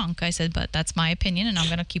disgusting and wrong. I said, but that's my opinion and I'm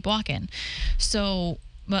going to keep walking. So,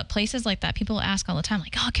 but places like that, people ask all the time,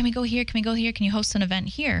 like, oh, can we go here? Can we go here? Can you host an event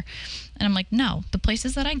here? And I'm like, no, the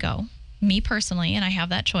places that I go, me personally, and I have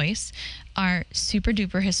that choice, are super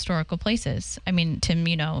duper historical places. I mean, Tim,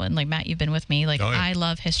 and like Matt, you've been with me. Like, Oh, yeah. I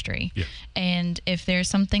love history. Yeah. And if there's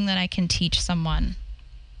something that I can teach someone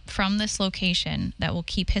from this location that will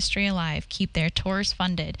keep history alive, keep their tours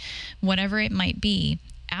funded, whatever it might be,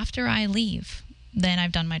 after I leave, then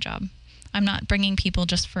I've done my job. I'm not bringing people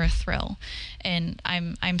just for a thrill. And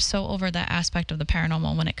I'm so over that aspect of the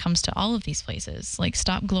paranormal when it comes to all of these places. Like,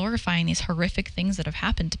 stop glorifying these horrific things that have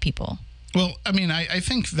happened to people. Well, I mean, I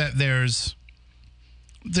think that there's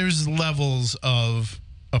levels of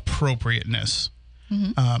appropriateness.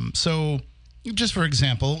 So, just for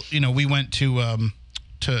example, we went to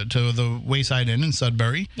the Wayside Inn in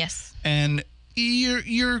Sudbury. Yes. And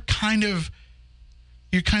you're kind of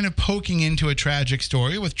poking into a tragic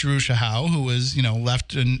story with Jerusha Howe, who was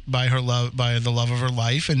left by the love of her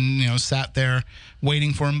life, and sat there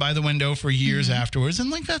waiting for him by the window for years afterwards, and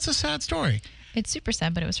like that's a sad story. It's super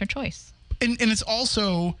sad, but it was her choice. And it's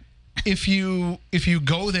also, if you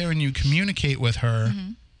go there and you communicate with her,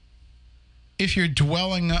 if you're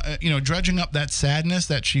dwelling, dredging up that sadness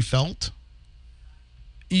that she felt,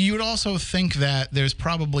 you would also think that there's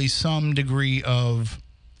probably some degree of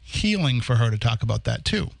healing for her to talk about that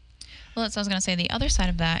too. Well, that's what I was going to say. The other side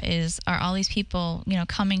of that are all these people,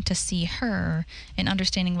 coming to see her and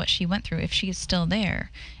understanding what she went through. If she is still there,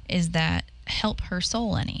 is that help her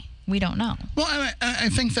soul any? We don't know. Well, I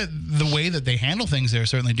think that the way that they handle things there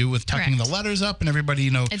certainly do with tucking Correct. the letters up and everybody,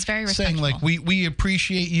 It's very saying like respectful. we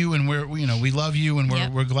appreciate you and we love you and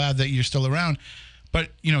Yep. we're glad that you're still around.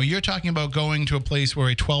 But you're talking about going to a place where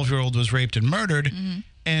a 12-year-old was raped and murdered,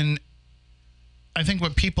 and I think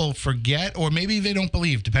what people forget, or maybe they don't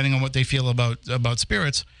believe, depending on what they feel about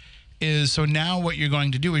spirits, is so now what you're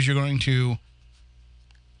going to do is you're going to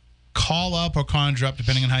call up or conjure up,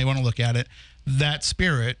 depending on how you want to look at it, that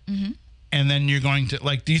spirit, and then you're going to,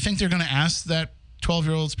 like, do you think they're going to ask that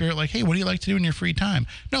 12-year-old spirit like, hey, what do you like to do in your free time?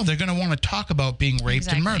 No, they're going to want to talk about being raped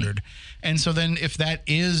and Exactly. murdered. And so then if that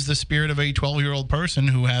is the spirit of a 12-year-old person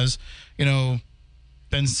who has, you know,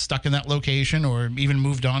 been stuck in that location or even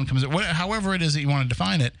moved on, however it is that you want to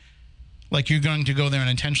define it, like you're going to go there and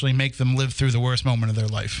intentionally make them live through the worst moment of their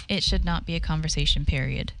life. It should not be a conversation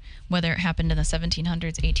period, whether it happened in the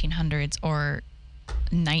 1700s, 1800s, or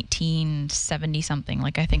 1970 something,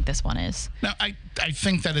 like I think this one is. Now, I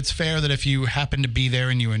think that it's fair that if you happen to be there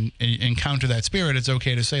and you encounter that spirit, it's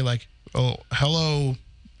okay to say like, oh, hello,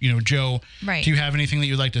 you know, Joe, Right. do you have anything that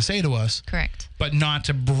you'd like to say to us? Correct. But not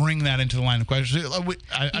to bring that into the line of question.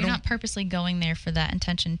 I You're don't. not purposely going there for that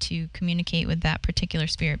intention to communicate with that particular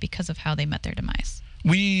spirit because of how they met their demise.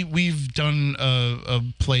 We've done a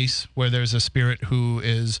place where there's a spirit who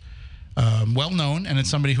is well known, and it's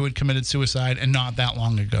somebody who had committed suicide and not that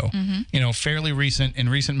long ago. You know, fairly recent in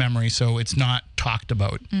recent memory, so it's not talked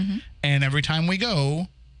about. And every time we go,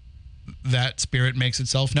 that spirit makes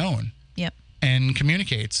itself known Yep. and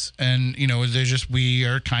communicates. And you know, we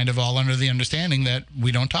are kind of all under the understanding that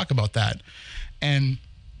we don't talk about that, and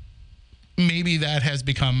maybe that has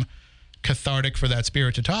become cathartic for that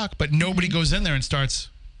spirit to talk, but nobody goes in there and starts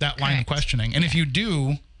that line of Correct. questioning. And if you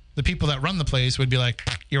do, the people that run the place would be like,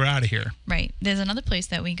 you're out of here. Right. There's another place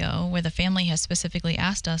that we go where the family has specifically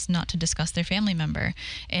asked us not to discuss their family member,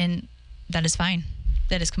 and that is fine.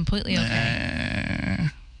 That is completely okay.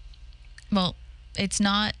 Well, it's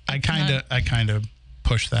not. I it's not- kind of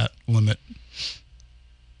push that limit.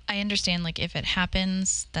 I understand, like, if it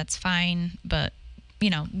happens, that's fine, but you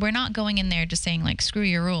know, we're not going in there just saying like, screw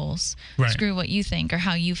your rules, Right. screw what you think or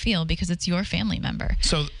how you feel, because it's your family member.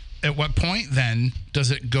 So at what point then does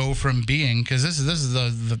it go from being, because this is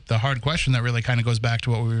the hard question that really kind of goes back to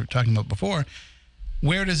what we were talking about before,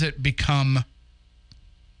 where does it become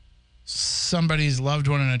somebody's loved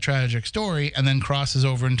one in a tragic story and then crosses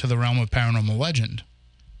over into the realm of paranormal legend?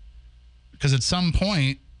 Because at some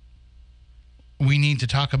point we need to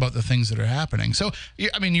talk about the things that are happening. So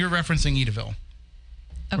I mean, you're referencing Amityville.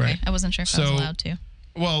 Okay. Right. I wasn't sure if I was So- allowed to.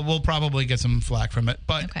 Well, we'll probably get some flack from it.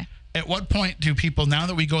 But Okay. at what point do people, now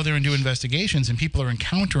that we go there and do investigations and people are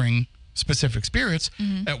encountering specific spirits,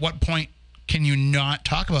 at what point can you not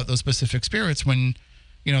talk about those specific spirits when,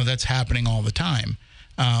 you know, that's happening all the time?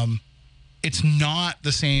 It's not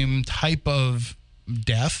the same type of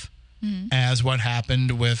death as what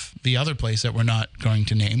happened with the other place that we're not going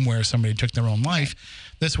to name, where somebody took their own life.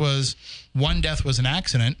 This was, one death was an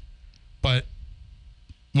accident, but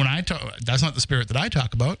when I talk, that's not the spirit that I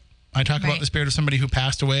talk about. I talk about Right. the spirit of somebody who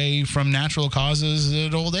passed away from natural causes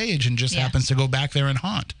at old age and just Yeah. happens to go back there and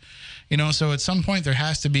haunt. You know, so at some point there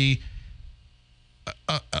has to be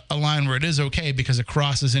a line where it is okay because it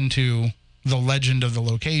crosses into the legend of the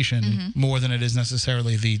location more than it is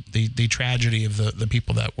necessarily the tragedy of the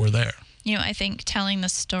people that were there. You know, I think telling the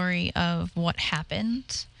story of what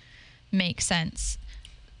happened makes sense.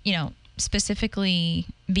 You know, specifically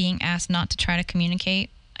being asked not to try to communicate,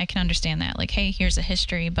 I can understand that. Like, hey, here's a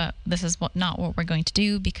history, but this is not what we're going to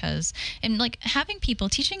do because, and like having people,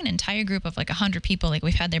 teaching an entire group of like 100 people, like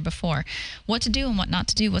we've had there before, what to do and what not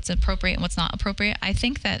to do, what's appropriate and what's not appropriate. I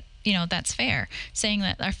think that, you know, that's fair. Saying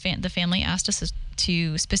that the family asked us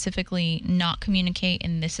to specifically not communicate,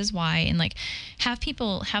 and this is why, and like have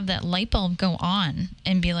people have that light bulb go on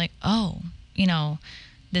and be like, oh, you know,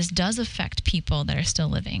 this does affect people that are still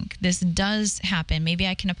living. This does happen. Maybe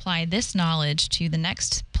I can apply this knowledge to the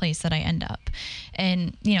next place that I end up.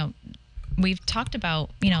 And, you know, we've talked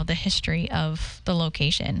about, you know, the history of the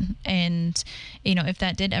location. And, you know, if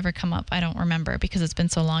that did ever come up, I don't remember because it's been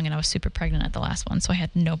so long and I was super pregnant at the last one. So I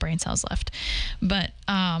had no brain cells left. But,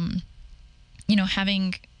 you know,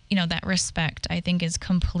 having, you know, that respect, I think is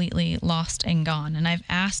completely lost and gone. And I've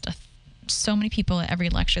asked so many people at every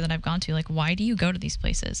lecture that I've gone to, like, why do you go to these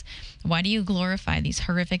places? Why do you glorify these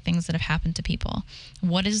horrific things that have happened to people?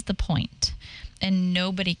 What is the point? And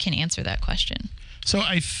nobody can answer that question. So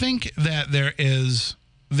I think that there is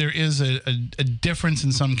a difference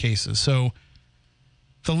in some cases. So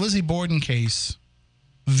the Lizzie Borden case,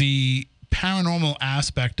 the paranormal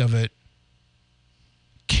aspect of it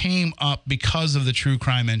came up because of the true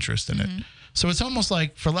crime interest in it. So it's almost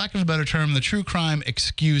like, for lack of a better term, the true crime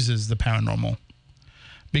excuses the paranormal,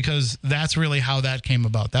 because that's really how that came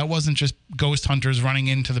about. That wasn't just ghost hunters running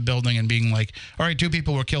into the building and being like, all right, 2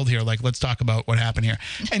 people were killed here. Like, let's talk about what happened here.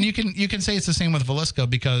 And you can say it's the same with Velisca,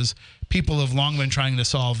 because people have long been trying to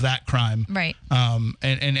solve that crime. Right.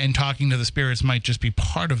 And talking to the spirits might just be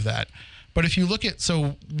part of that. But if you look at,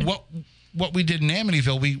 so what we did in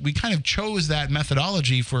Amityville, we kind of chose that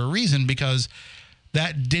methodology for a reason, because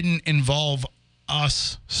that didn't involve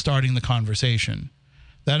us starting the conversation.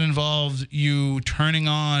 That involved you turning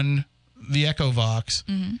on the Echo Vox,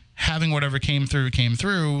 having whatever came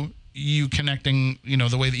through, you connecting,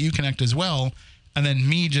 the way that you connect as well, and then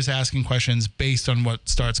me just asking questions based on what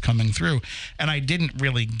starts coming through. And I didn't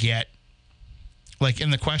really get, like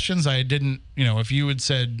in the questions, I didn't, if you had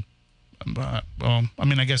said, well, I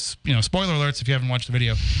mean, I guess, spoiler alerts if you haven't watched the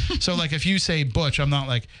video. So like if you say Butch, I'm not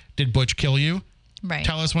like, did Butch kill you? Right.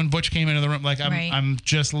 Tell us when Butch came into the room. Like I'm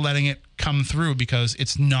just letting it come through because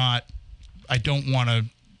it's not, I don't want to.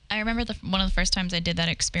 I remember one of the first times I did that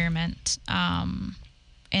experiment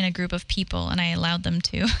in a group of people, and I allowed them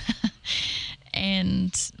to.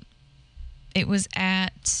 And it was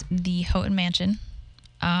at the Houghton Mansion.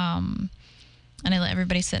 And I let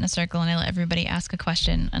everybody sit in a circle, and I let everybody ask a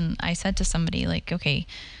question. And I said to somebody, like, okay,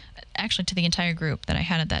 actually to the entire group that I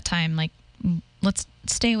had at that time, like, let's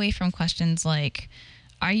stay away from questions like,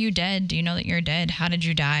 are you dead? Do you know that you're dead? How did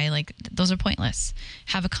you die? Like, those are pointless.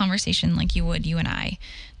 Have a conversation like you would, you and I.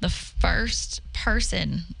 The first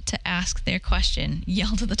person to ask their question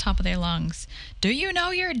yelled at the top of their lungs, do you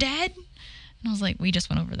know you're dead? And I was like, we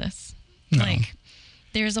just went over this. No. Like,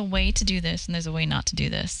 there's a way to do this and there's a way not to do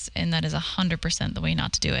this. And that is 100% the way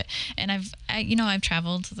not to do it. And I've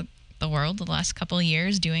traveled the world the last couple of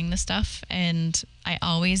years doing this stuff, and I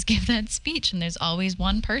always give that speech, and there's always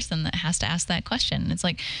one person that has to ask that question. It's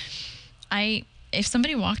like, if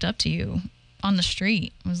somebody walked up to you on the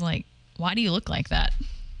street and was like, why do you look like that?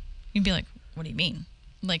 You'd be like, what do you mean?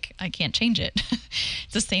 Like, I can't change it.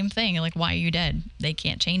 It's the same thing. Like, why are you dead? They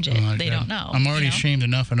can't change it. They don't know. I'm already shamed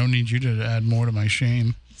enough. I don't need you to add more to my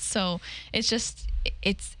shame. So it's just,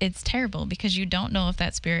 it's terrible because you don't know if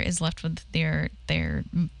that spirit is left with their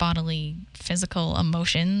bodily, physical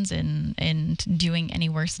emotions and doing any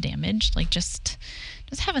worse damage. Like, just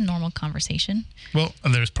have a normal conversation. Well,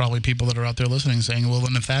 there's probably people that are out there listening saying, well,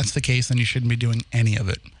 then if that's the case, then you shouldn't be doing any of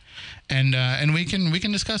it. And we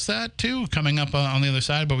can discuss that too coming up on the other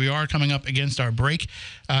side, but we are coming up against our break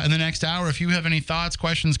in the next hour. If you have any thoughts,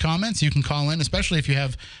 questions, comments, you can call in, especially if you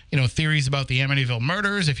have theories about the Amityville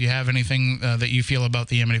murders, if you have anything that you feel about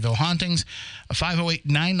the Amityville hauntings.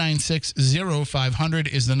 508-996-0500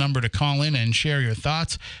 is the number to call in and share your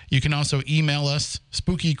thoughts. You can also email us,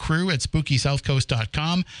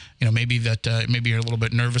 spookycrew@spookysouthcoast.com. Maybe you're a little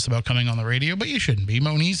bit nervous about coming on the radio, but you shouldn't be.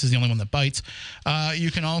 Moniz is the only one that bites.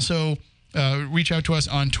 You can also reach out to us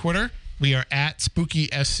on Twitter. We are at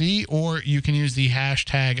SpookySC, or you can use the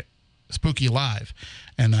hashtag SpookyLive.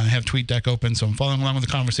 And I have TweetDeck open, so I'm following along with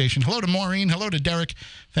the conversation. Hello to Maureen. Hello to Derek.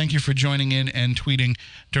 Thank you for joining in and tweeting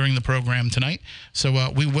during the program tonight.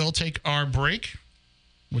 So we will take our break.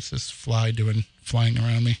 What's this fly doing flying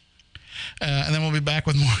around me? And then we'll be back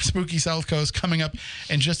with more Spooky South Coast coming up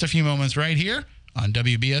in just a few moments right here on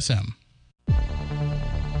WBSM.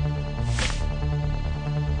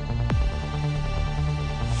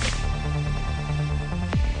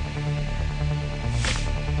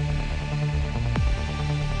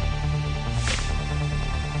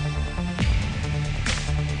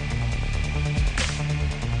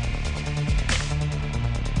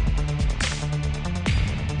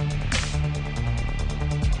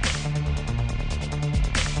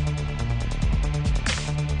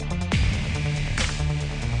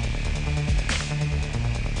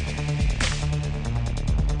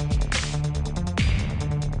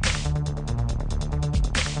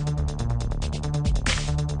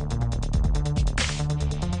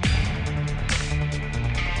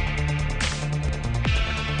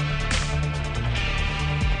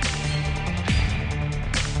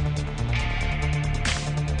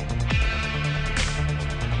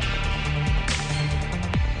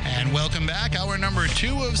 Welcome back. Hour number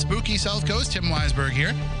 2 of Spooky South Coast. Tim Weisberg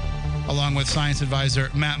here, along with science advisor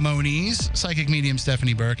Matt Moniz. Psychic medium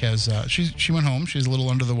Stephanie Burke has she went home. She's a little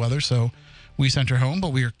under the weather, so we sent her home.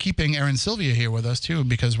 But we are keeping Erin Sylvia here with us too,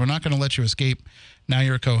 because we're not going to let you escape. Now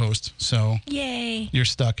you're a co-host, so yay, you're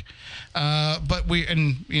stuck. But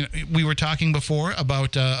we were talking before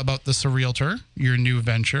about the Surrealtor, your new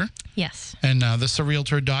venture. Yes. And the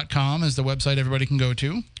surrealtor.com is the website everybody can go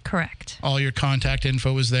to. Correct. All your contact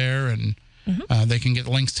info is there, and they can get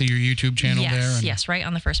links to your YouTube channel there. And yes, right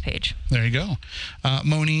on the first page. There you go.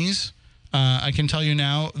 Moniz, I can tell you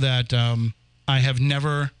now that I have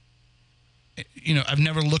never, I've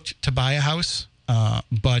never looked to buy a house,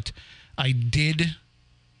 but I did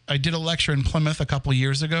a lecture in Plymouth a couple of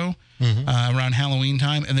years ago around Halloween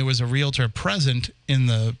time, and there was a realtor present in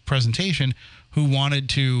the presentation who wanted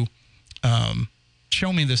to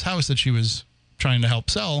show me this house that she was trying to help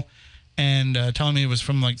sell, and telling me it was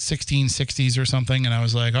from like 1660s or something. And I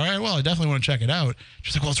was like, all right, well, I definitely want to check it out.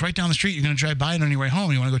 She's like, well, it's right down the street. You're going to drive by it on your way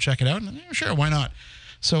home. You want to go check it out? And I'm like, sure, why not?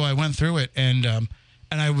 So I went through it, and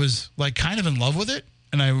I was like kind of in love with it,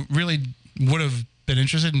 and I really would have been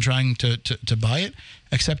interested in trying to buy it,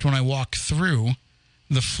 except when I walked through,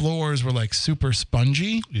 the floors were like super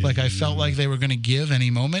spongy. Like I felt like they were going to give any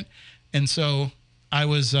moment. And so I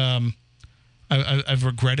was, I've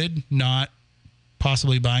regretted not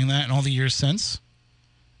possibly buying that in all the years since.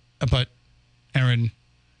 But Erin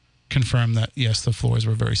confirmed that, yes, the floors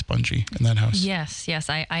were very spongy in that house. Yes.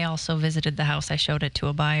 I also visited the house. I showed it to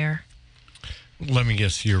a buyer. Let me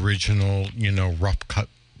guess, the original, rough cut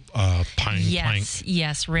pine plank.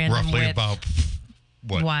 Yes, random Roughly width, about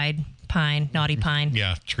what? wide pine, naughty pine.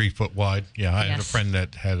 Yeah, 3 foot wide. Yeah, I had a Yes. friend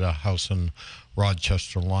that had a house in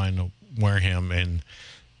Rochester line of Wareham, and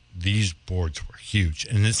these boards were huge.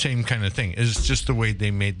 And the same kind of thing. It's just the way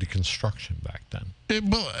they made the construction back then.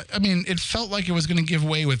 It felt like it was going to give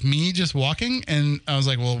way with me just walking, and I was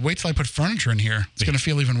like, well, wait till I put furniture in here. It's going to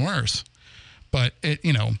feel even worse. But it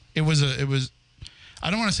was I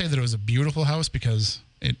don't want to say that it was a beautiful house because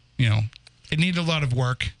it needed a lot of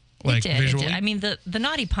work, like It visually. did. I mean, the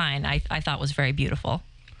naughty pine I thought was very beautiful.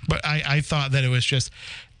 But I thought that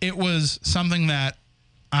it was something that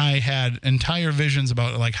I had entire visions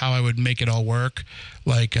about, like how I would make it all work.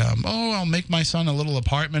 Like, I'll make my son a little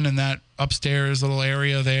apartment in that upstairs little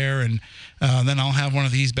area there, and then I'll have one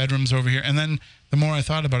of these bedrooms over here. And then the more I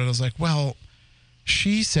thought about it, I was like, well,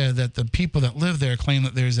 she said that the people that live there claim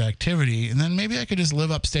that there's activity, and then maybe I could just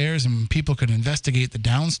live upstairs and people could investigate the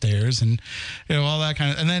downstairs and all that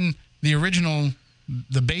kind of. And then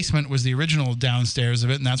the basement was the original downstairs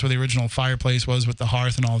of it, and that's where the original fireplace was with the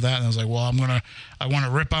hearth and all that. And I was like, well, I want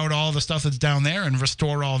to rip out all the stuff that's down there and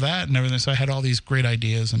restore all that and everything. So I had all these great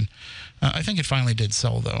ideas, and I think it finally did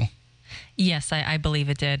sell, though. Yes, I believe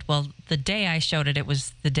it did. Well, the day I showed it, it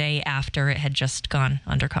was the day after it had just gone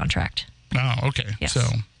under contract. Oh, okay. Yes. So,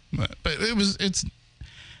 but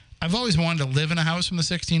I've always wanted to live in a house from the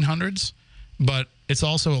 1600s, but it's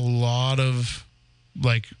also a lot of,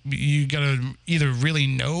 like, you got to either really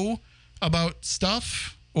know about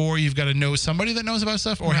stuff, or you've got to know somebody that knows about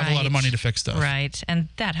stuff, or have a lot of money to fix stuff. Right. And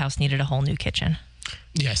that house needed a whole new kitchen.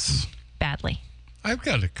 Yes. Badly. I've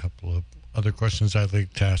got a couple of other questions I'd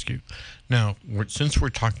like to ask you. Now, since we're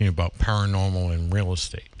talking about paranormal and real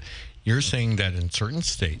estate, you're saying that in certain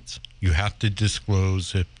states, you have to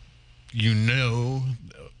disclose if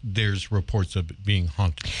there's reports of it being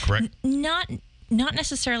haunted, correct? Not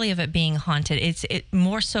necessarily of it being haunted. It's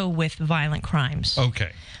more so with violent crimes.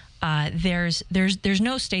 Okay. There's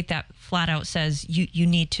no state that flat out says you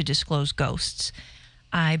need to disclose ghosts.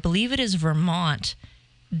 I believe it is Vermont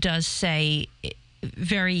does say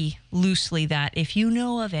very loosely that if you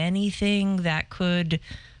know of anything that could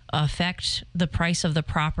affect the price of the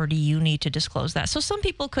property, you need to disclose that. So some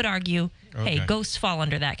people could argue, hey, ghosts fall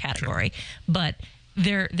under that category. Sure. But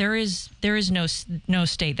there is no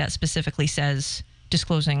state that specifically says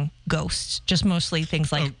disclosing ghosts, just mostly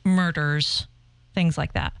things like murders, things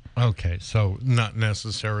like that. Okay, so not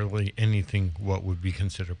necessarily anything what would be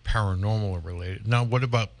considered paranormal or related. Now, what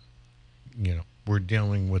about, we're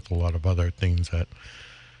dealing with a lot of other things that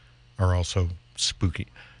are also spooky.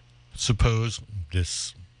 Suppose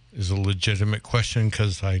this is a legitimate question,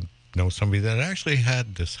 because I know somebody that actually had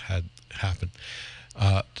happen.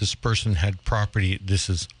 This person had property. This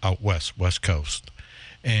is out west coast,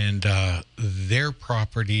 and their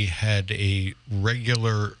property had a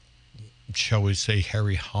regular, shall we say,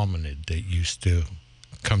 hairy hominid that used to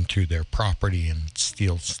come to their property and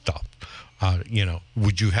steal stuff.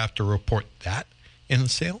 Would you have to report that in the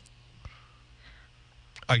sale?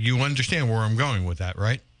 You understand where I'm going with that,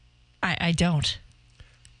 right? I don't.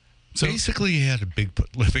 So basically, he had a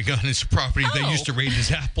Bigfoot living on his property that used to raid his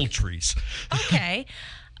apple trees. Okay.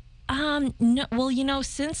 No, well,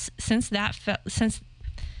 since that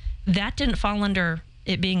didn't fall under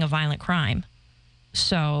it being a violent crime,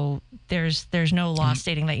 so there's no law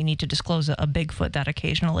stating that you need to disclose a Bigfoot that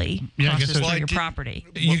occasionally crosses through your property.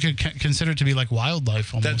 You could consider it to be like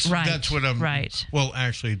wildlife almost. That's what I'm. Right. Well,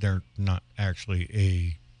 actually, they're not actually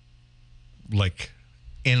a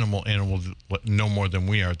animal no more than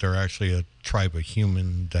we are. They're actually a tribe of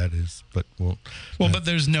human that is, but but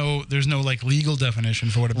there's no like legal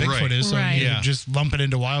definition for what a Bigfoot is, so you just lump it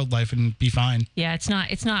into wildlife and be fine. Yeah, it's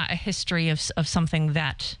not a history of something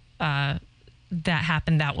that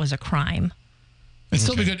happened that was a crime.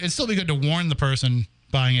 It'd still be good to warn the person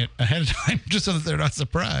buying it ahead of time, just so that they're not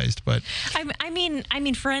surprised. But I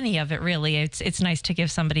mean, for any of it, really, it's nice to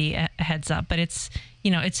give somebody a heads up. But it's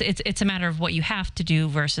a matter of what you have to do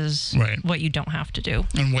versus what you don't have to do,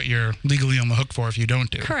 and what you're legally on the hook for if you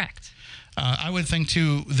don't do. Correct. I would think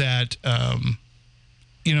too that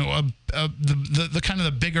the kind of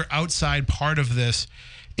the bigger outside part of this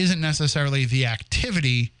isn't necessarily the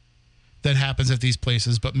activity that happens at these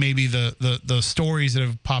places, but maybe the stories that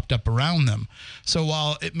have popped up around them. So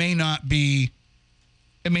while it may not be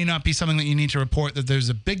something that you need to report that there's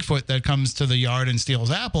a Bigfoot that comes to the yard and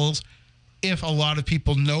steals apples, if a lot of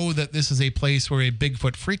people know that this is a place where a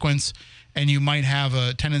Bigfoot frequents, and you might have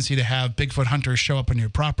a tendency to have Bigfoot hunters show up on your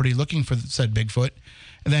property looking for said Bigfoot,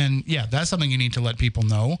 then yeah, that's something you need to let people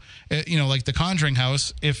know. Like the Conjuring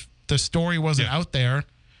house, if the story wasn't out there,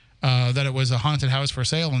 that it was a haunted house for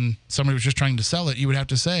sale and somebody was just trying to sell it, you would have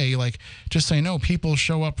to say, just say, no, people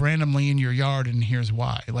show up randomly in your yard and here's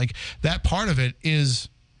why. That part of it is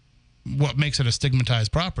what makes it a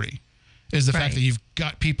stigmatized property, is the fact that you've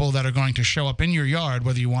got people that are going to show up in your yard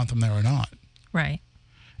whether you want them there or not. Right.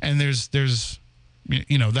 And there's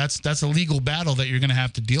that's a legal battle that you're going to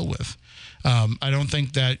have to deal with. I don't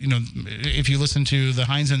think that, if you listen to the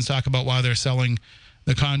Heinzens talk about why they're selling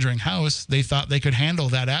the Conjuring house, they thought they could handle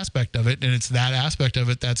that aspect of it, and it's that aspect of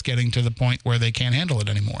it that's getting to the point where they can't handle it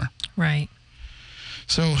anymore. Right.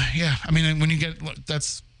 So yeah, I mean, when you get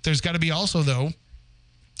there's got to be also though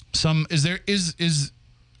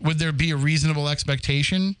would there be a reasonable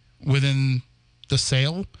expectation within the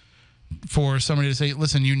sale for somebody to say,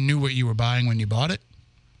 listen, you knew what you were buying when you bought it?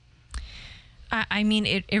 I mean,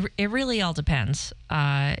 it really all depends.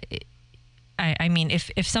 I mean,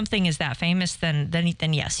 if something is that famous, then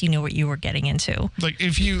yes, you knew what you were getting into. Like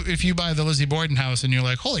if you buy the Lizzie Borden house and you're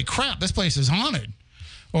like, holy crap, this place is haunted.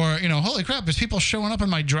 Or, holy crap, there's people showing up in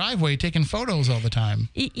my driveway taking photos all the time.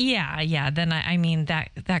 Yeah. Then I mean,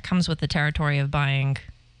 that comes with the territory of buying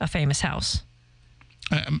a famous house.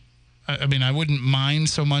 I mean, I wouldn't mind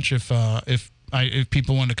so much if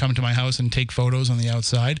people wanted to come to my house and take photos on the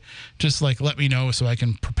outside. Just let me know so I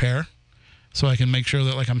can prepare, so I can make sure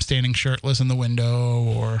that I'm standing shirtless in the window,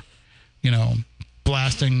 or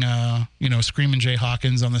blasting Screaming Jay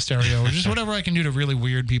Hawkins on the stereo, or just whatever I can do to really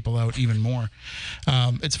weird people out even more.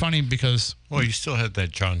 It's funny because you still had that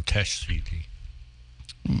John Tesh CD.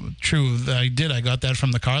 True, I did. I got that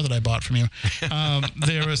from the car that I bought from you.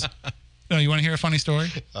 There was. You want to hear a funny story?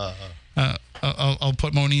 I'll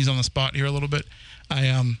put Moniz on the spot here a little bit.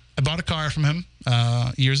 I bought a car from him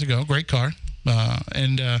years ago. Great car.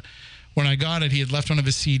 And when I got it, he had left one of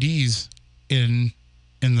his CDs in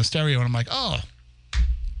the stereo, and I'm like, oh,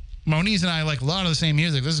 Moniz and I like a lot of the same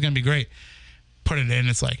music. This is going to be great. Put it in.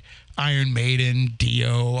 It's like Iron Maiden,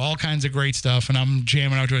 Dio, all kinds of great stuff, and I'm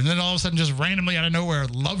jamming out to it. And then all of a sudden, just randomly out of nowhere,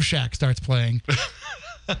 Love Shack starts playing.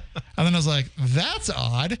 And then I was like, that's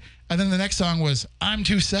odd. And then the next song was I'm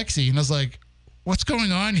Too Sexy. And I was like, what's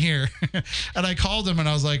going on here? And I called him and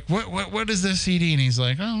I was like, what is this CD? And he's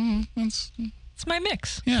like, oh, it's my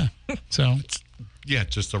mix. Yeah. So yeah,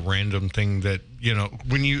 just a random thing that,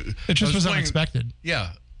 when you... It just was unexpected.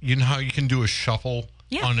 Yeah. You know how you can do a shuffle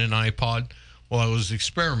on an iPod? Well, I was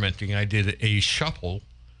experimenting. I did a shuffle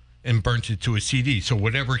and burnt it to a CD. So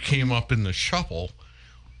whatever came up in the shuffle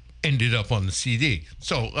ended up on the CD.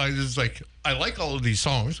 So I was like, I like all of these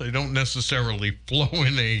songs. I don't necessarily flow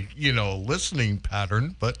in a, listening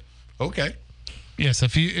pattern, but okay. Yes,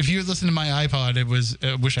 if you listen to my iPod, it was,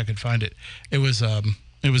 I wish I could find it. It was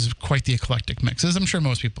quite the eclectic mix, as I'm sure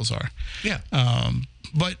most people's are. Yeah.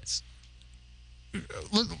 But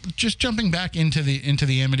just jumping back into the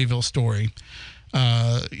Amityville story,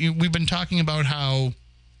 we've been talking about how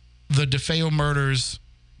the DeFeo murders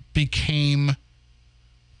became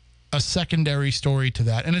a secondary story to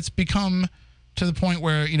that, and it's become to the point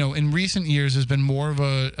where in recent years there's been more of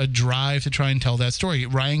a drive to try and tell that story.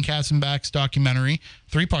 Ryan Katzenbach's documentary,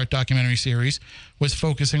 3-part documentary series, was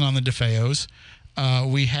focusing on the DeFeos.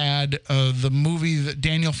 We had the movie that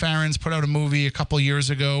Daniel Farrens put out a movie a couple years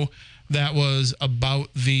ago that was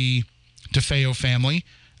about the DeFeo family.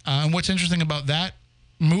 And what's interesting about that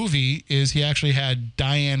movie is he actually had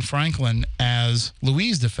Diane Franklin as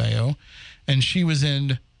Louise DeFeo, and she was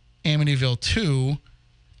in Amityville 2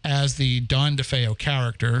 as the Don DeFeo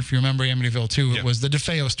character. If you remember Amityville 2, it was the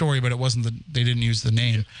DeFeo story, but it wasn't they didn't use the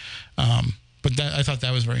name. But I thought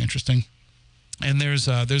that was very interesting. And there's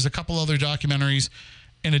a couple other documentaries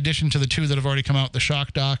in addition to the 2 that have already come out, the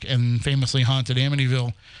Shock Doc and Famously Haunted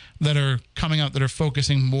Amityville, that are coming out that are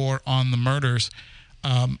focusing more on the murders.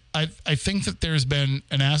 I think that there's been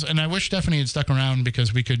and I wish Stephanie had stuck around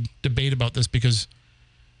because we could debate about this, because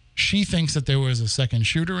she thinks that there was a second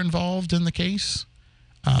shooter involved in the case.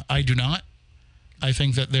 I do not. I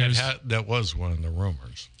think that there's... That was one of the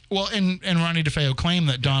rumors. Well, and Ronnie DeFeo claimed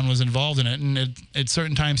that Dawn was involved in it, and at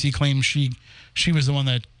certain times he claimed she was the one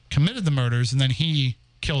that committed the murders, and then he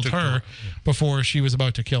killed her before she was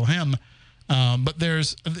about to kill him. But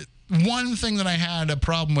there's one thing that I had a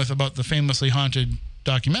problem with about the Famously Haunted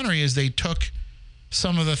documentary is they took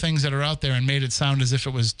some of the things that are out there and made it sound as if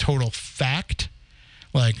it was total fact.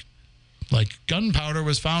 Like gunpowder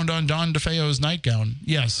was found on Dawn DeFeo's nightgown.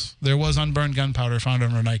 Yes, there was unburned gunpowder found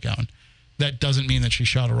on her nightgown. That doesn't mean that she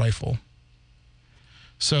shot a rifle.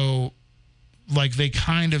 So, like, they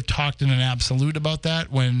kind of talked in an absolute about that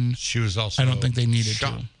when She was also I don't think they needed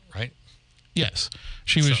shot, to. right? Yes,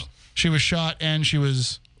 she was shot and she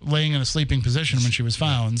was laying in a sleeping position when she was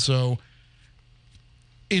found. So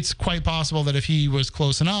it's quite possible that if he was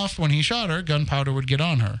close enough when he shot her, gunpowder would get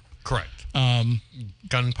on her. Correct.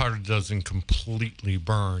 Gunpowder doesn't completely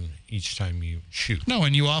burn each time you shoot. No,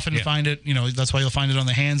 and you often find it, that's why you'll find it on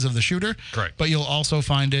the hands of the shooter. Correct. But you'll also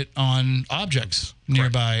find it on objects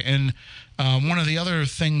nearby. And one of the other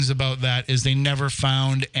things about that is they never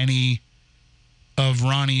found any of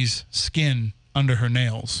Ronnie's skin under her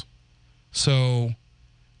nails. So,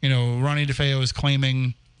 Ronnie DeFeo is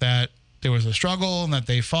claiming that there was a struggle and that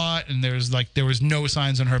they fought, and there was no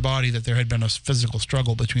signs on her body that there had been a physical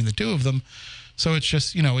struggle between the two of them. So it's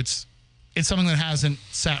just, it's something that hasn't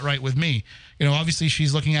sat right with me. Obviously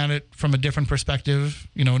she's looking at it from a different perspective,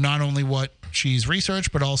 not only what she's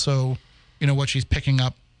researched, but also, what she's picking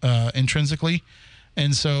up intrinsically.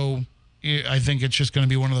 And so I think it's just going to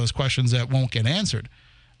be one of those questions that won't get answered.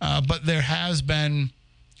 But there has been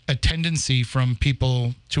a tendency from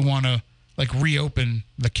people to want to reopen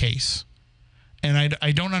the case. And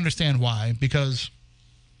I don't understand why, because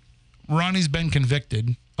Ronnie's been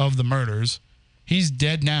convicted of the murders. He's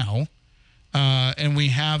dead now, and we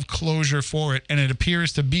have closure for it, and it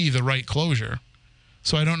appears to be the right closure.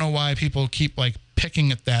 So I don't know why people keep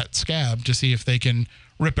picking at that scab to see if they can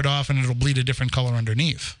rip it off and it'll bleed a different color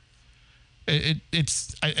underneath. I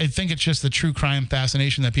think it's just the true crime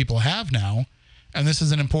fascination that people have now. And this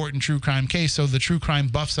is an important true crime case. So the true crime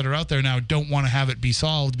buffs that are out there now don't want to have it be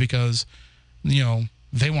solved because,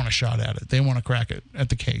 they want a shot at it. They want to crack it at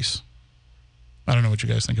the case. I don't know what you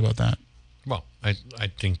guys think about that. Well, I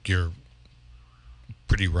think you're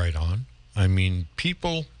pretty right on. I mean,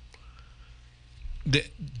 people,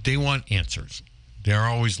 they want answers. They're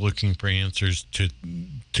always looking for answers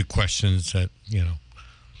to questions that,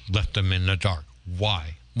 left them in the dark.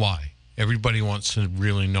 Why? Everybody wants to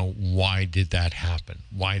really know, why did that happen?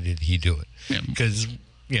 Why did he do it? Because,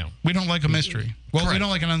 we don't like a mystery. Well, correct. we don't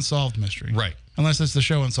like an unsolved mystery. Right. Unless it's the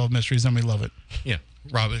show Unsolved Mysteries, then we love it. Yeah.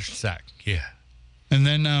 Robert Stack. Yeah. And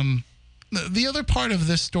then the other part of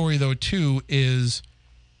this story, though, too, is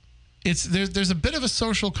there's a bit of a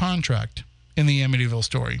social contract in the Amityville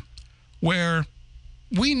story where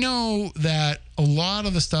we know that a lot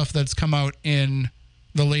of the stuff that's come out in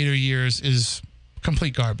the later years is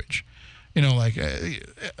complete garbage. A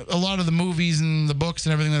lot of the movies and the books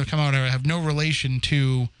and everything that have come out have no relation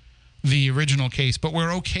to the original case, but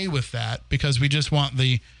we're okay with that because we just want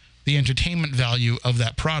the entertainment value of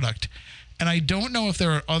that product. And I don't know if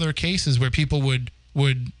there are other cases where people would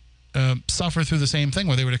suffer through the same thing,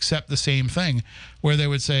 where they would accept the same thing, where they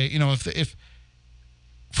would say, if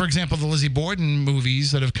for example, the Lizzie Borden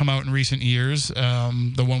movies that have come out in recent years,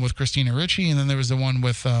 the one with Christina Ricci, and then there was the one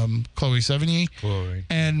with Chloe Sevigny.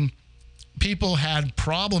 And people had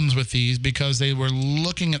problems with these because they were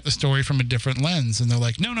looking at the story from a different lens. And they're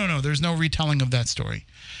like, no, there's no retelling of that story.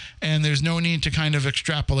 And there's no need to kind of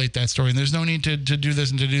extrapolate that story. And there's no need to do this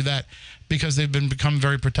and to do that because they've become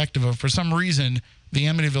very protective of, for some reason, the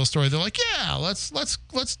Amityville story. They're like, yeah, let's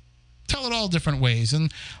tell it all different ways.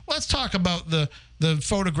 And let's talk about the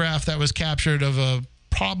photograph that was captured of a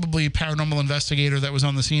probably paranormal investigator that was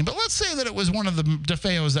on the scene. But let's say that it was one of the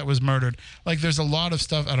DeFeos that was murdered. There's a lot of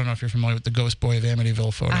stuff. I don't know if you're familiar with the Ghost Boy of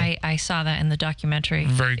Amityville photo. I saw that in the documentary.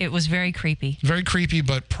 It was very creepy. Very creepy,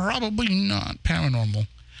 but probably not paranormal.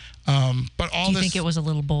 But all Do you think it was a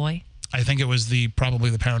little boy? I think it was probably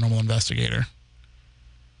the paranormal investigator.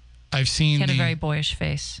 I've seen He had a very boyish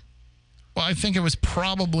face. Well, I think it was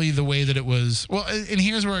probably the way that it was. Well, and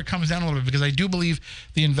here's where it comes down a little bit, because I do believe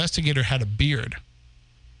the investigator had a beard,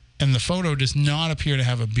 and the photo does not appear to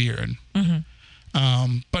have a beard.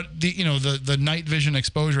 Mm-hmm. But the night vision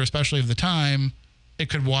exposure, especially of the time, it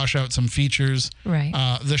could wash out some features. Right.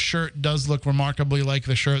 The shirt does look remarkably like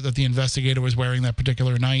the shirt that the investigator was wearing that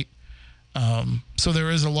particular night. So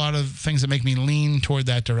there is a lot of things that make me lean toward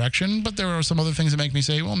that direction, but there are some other things that make me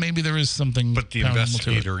say, well, maybe there is something. But the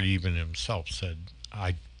investigator even himself said,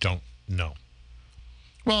 I don't know.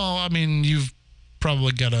 Well, I mean, you've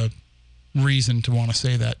probably got a reason to want to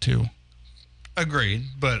say that too. Agreed.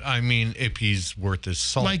 But I mean, if he's worth his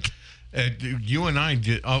salt. You and I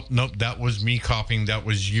did. Oh, no, that was me copying. That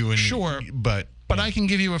was you and sure. But I can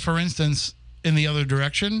give you a, for instance, in the other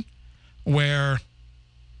direction, where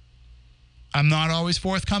I'm not always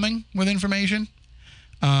forthcoming with information.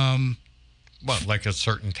 What, like a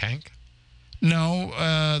certain tank? No,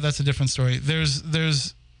 that's a different story. There's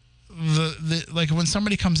the like when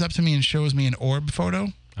somebody comes up to me and shows me an orb photo,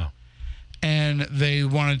 and they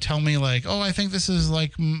want to tell me like, oh, I think this is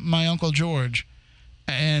like my Uncle George.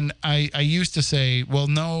 And I used to say, well,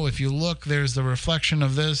 no, if you look, there's the reflection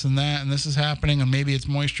of this and that, and this is happening, and maybe it's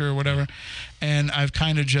moisture or whatever. And I've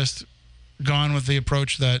kind of just gone with the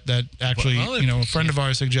approach that actually, a friend of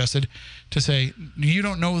ours suggested, to say, you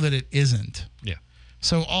don't know that it isn't. Yeah.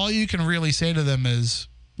 So all you can really say to them is,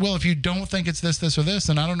 well, if you don't think it's this, this, or this,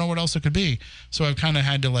 then I don't know what else it could be. So I've kind of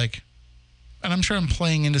had to like, and I'm sure I'm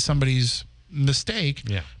playing into somebody's mistake,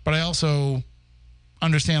 but I also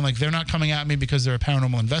understand like they're not coming at me because they're a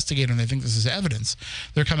paranormal investigator and they think this is evidence.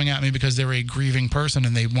 They're coming at me because they're a grieving person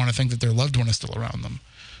and they want to think that their loved one is still around them.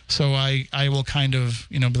 So I will kind of,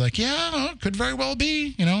 be like, yeah, it could very well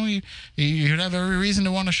be, you'd have every reason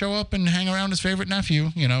to want to show up and hang around his favorite nephew,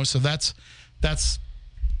 so that's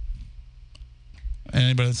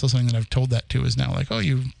anybody that's listening that I've told that to is now like, oh,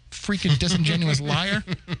 you freaking disingenuous liar.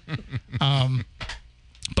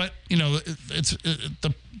 But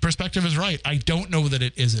the perspective is right. I don't know that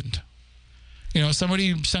it isn't.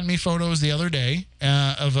 Somebody sent me photos the other day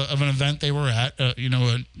of an event they were at, a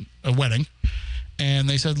wedding, and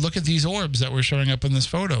they said, look at these orbs that were showing up in this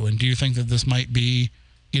photo, and do you think that this might be,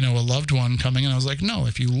 a loved one coming? And I was like, no.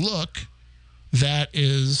 If you look, that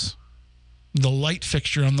is the light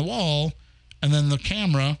fixture on the wall, and then the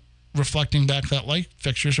camera reflecting back that light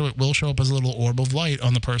fixture, so it will show up as a little orb of light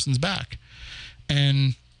on the person's back.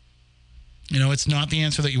 And, it's not the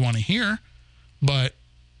answer that you want to hear, but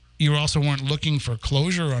you also weren't looking for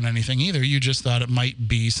closure on anything either. You just thought it might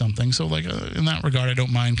be something. So, like, in that regard, I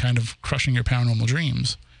don't mind kind of crushing your paranormal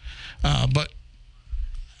dreams. But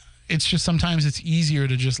it's just sometimes it's easier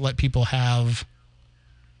to just let people have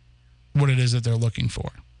what it is that they're looking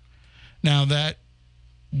for. Now, that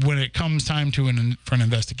when it comes time for an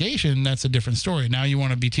investigation, that's a different story. Now you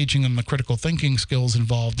want to be teaching them the critical thinking skills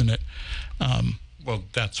involved in it. Well,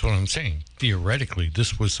 that's what I'm saying. Theoretically,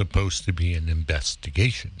 this was supposed to be an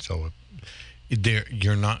investigation. So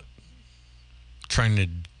you're not trying to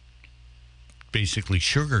basically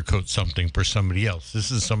sugarcoat something for somebody else.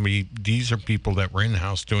 These are people that were in the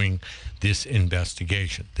house doing this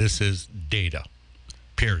investigation. This is data,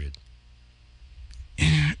 period.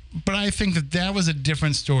 But I think that was a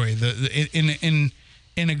different story.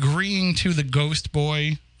 In agreeing to the Ghost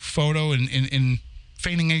Boy photo and in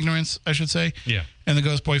feigning ignorance, I should say. Yeah. And the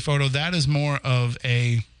Ghost Boy photo, that is more of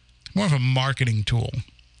a marketing tool.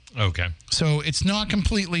 Okay. So it's not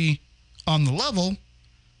completely on the level,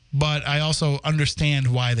 but I also understand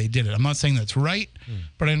why they did it. I'm not saying that's right,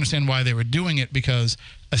 but I understand why they were doing it, because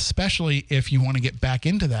especially if you want to get back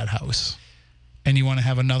into that house and you want to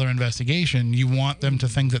have another investigation, you want them to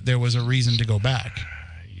think that there was a reason to go back.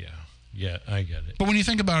 Yeah, I get it. But when you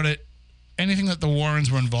think about it, anything that the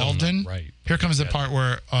Warrens were involved in, right. Here comes the part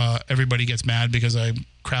where everybody gets mad because I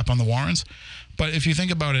crap on the Warrens. But if you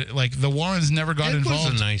think about it, like, the Warrens never got involved.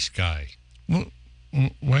 Ed was a nice guy. Well,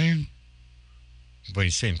 why? But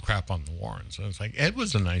he's saying crap on the Warrens. I was like, Ed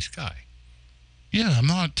was a nice guy. Yeah, I'm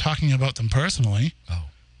not talking about them personally. Oh.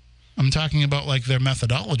 I'm talking about, like, their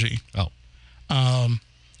methodology. Oh.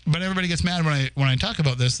 But everybody gets mad when I talk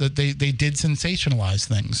about this, that they did sensationalize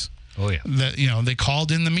things. Oh, yeah. That, they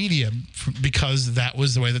called in the media because that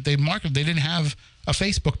was the way that they marketed. They didn't have a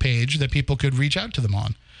Facebook page that people could reach out to them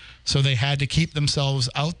on. So they had to keep themselves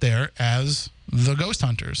out there as the ghost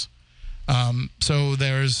hunters. So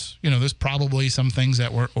there's probably some things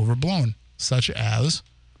that were overblown, such as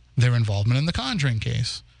their involvement in the Conjuring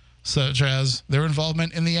case, such as their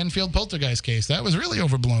involvement in the Enfield poltergeist case. That was really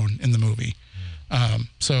overblown in the movie.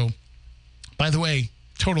 So, by the way,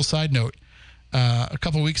 total side note, a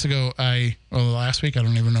couple weeks ago, last week, I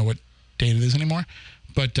don't even know what date it is anymore,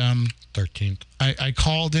 but 13th. I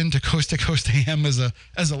called into Coast to Coast AM as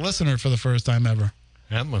a listener for the first time ever.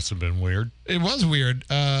 That must have been weird. It was weird,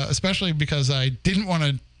 especially because I didn't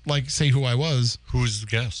want to say who I was. Who was the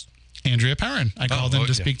guest? Andrea Perrin. I called in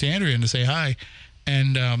to speak to Andrea and to say hi,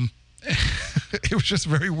 and it was just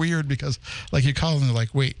very weired because you call and they're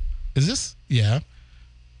like, "Wait, is this?" Yeah.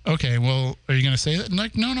 Okay, well, are you going to say that?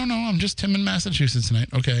 And no, I'm just Tim in Massachusetts tonight.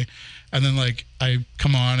 Okay. And then I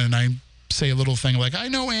come on and I say a little thing like, I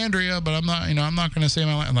know Andrea, but I'm not, I'm not going to say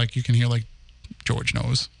my line. And you can hear George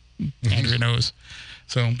knows, Andrea knows.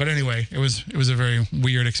 So, but anyway, it was a very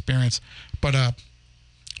weird experience. But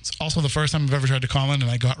it's also the first time I've ever tried to call in and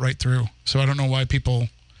I got right through. So I don't know why people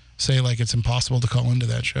say like it's impossible to call into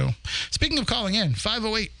that show. Speaking of calling in,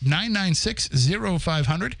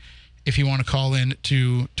 508-996-0500. If you want to call in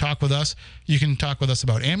to talk with us, you can talk with us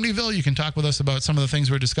about Amityville. You can talk with us about some of the things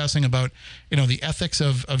we're discussing about, the ethics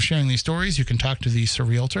of sharing these stories. You can talk to the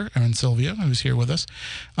Surrealtor, Erin Sylvia, who's here with us.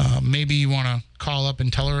 Maybe you want to call up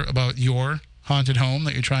and tell her about your haunted home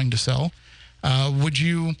that you're trying to sell. Do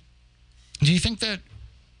you think that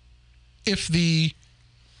if we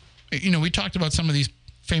talked about some of these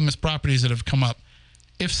famous properties that have come up,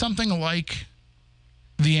 if something like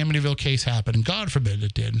the Amityville case happened, and God forbid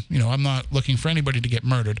it did, I'm not looking for anybody to get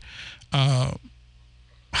murdered. How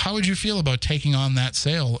would you feel about taking on that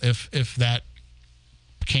sale if that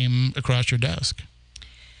came across your desk?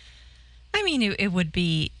 I mean, it would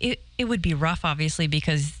be rough, obviously,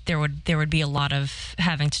 because there would be a lot of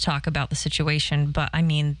having to talk about the situation. But I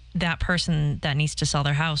mean, that person that needs to sell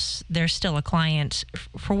their house, they're still a client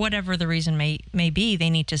for whatever the reason may be.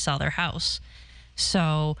 They need to sell their house,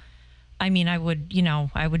 so. I mean, I would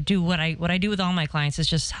do what I do with all my clients is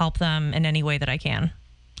just help them in any way that I can.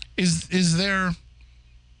 Is there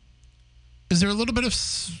a little bit of,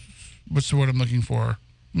 what's the word I'm looking for?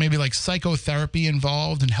 Maybe like psychotherapy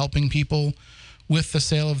involved in helping people with the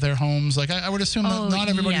sale of their homes? Like I would assume that not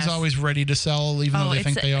everybody's always ready to sell, even though they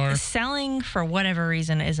think they are. Selling, for whatever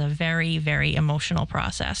reason, is a very, very emotional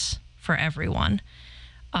process for everyone.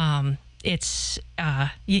 It's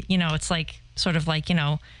it's like sort of like,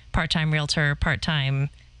 part-time realtor, part-time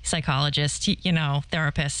psychologist,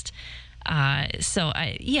 therapist.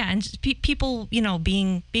 And people,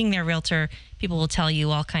 being their realtor, people will tell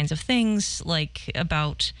you all kinds of things like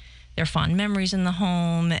about their fond memories in the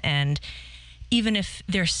home. And even if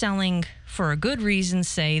they're selling for a good reason,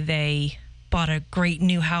 say they bought a great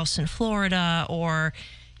new house in Florida, or,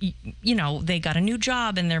 they got a new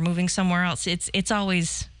job and they're moving somewhere else. It's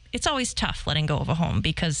always tough letting go of a home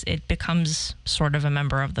because it becomes sort of a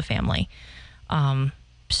member of the family.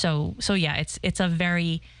 It's a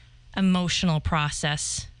very emotional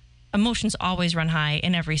process. Emotions always run high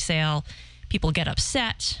in every sale. People get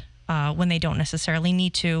upset when they don't necessarily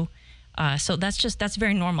need to. So that's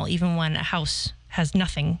very normal, even when a house has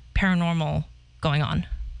nothing paranormal going on.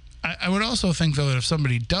 I would also think, though, that if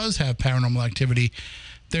somebody does have paranormal activity,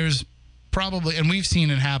 there's probably, and we've seen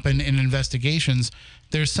it happen in investigations,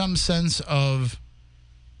 there's some sense of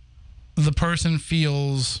the person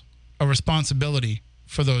feels a responsibility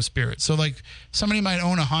for those spirits. So like somebody might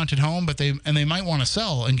own a haunted home, but they might want to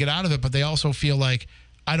sell and get out of it, but they also feel like,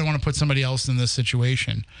 I don't want to put somebody else in this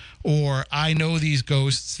situation. Or I know these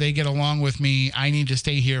ghosts, they get along with me, I need to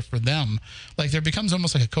stay here for them. Like there becomes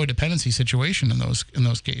almost like a codependency situation in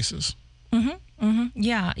those cases.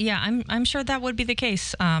 Yeah. I'm sure that would be the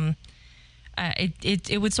case.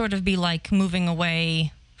 It would sort of be like moving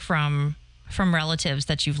away from relatives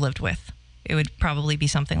that you've lived with. It would probably be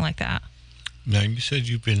something like that. Now, you said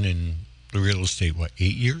you've been in the real estate, 8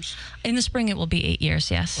 years? In the spring, it will be 8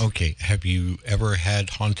 years, yes. Okay. Have you ever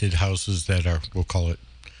had haunted houses that are, we'll call it,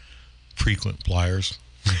 frequent flyers?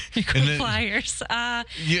 Frequent flyers. I've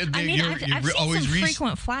seen always some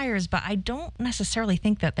frequent flyers, but I don't necessarily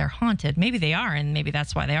think that they're haunted. Maybe they are, and maybe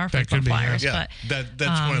that's why they are frequent flyers. Yeah, but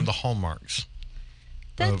that's one of the hallmarks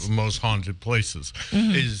of most haunted places.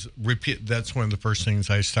 Is repeat. That's one of the first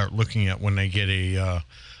things I start looking at when I get a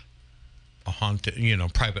haunted,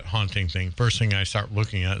 private haunting thing. First thing I start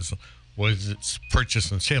looking at is what is its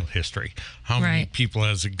purchase and sale history? How many people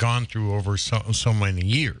has it gone through over so many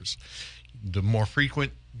years? The more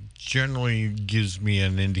frequent generally gives me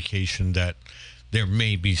an indication that there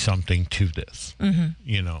may be something to this,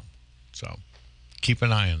 so keep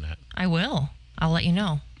an eye on that. I will. I'll let you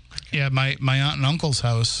know. Yeah, my aunt and uncle's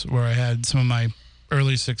house, where I had some of my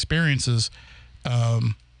earliest experiences,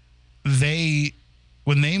 when they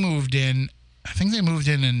moved in, I think they moved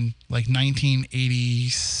in like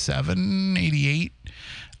 1987, 88.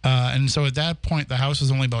 And so at that point, the house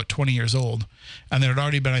was only about 20 years old. And there had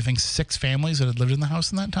already been, I think, 6 families that had lived in the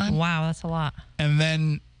house in that time. Wow, that's a lot. And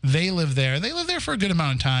then they lived there. They lived there for a good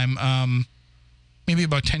amount of time, maybe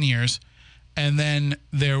about 10 years. And then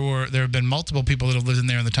there have been multiple people that have lived in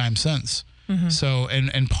there in the time since. So,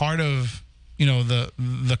 and part of,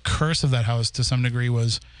 the curse of that house to some degree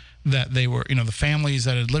was that they were, the families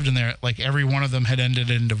that had lived in there, like every one of them had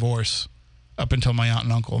ended in divorce up until my aunt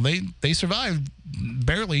and uncle. They survived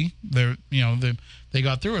barely. They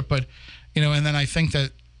got through it, but and then I think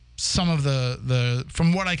that some of the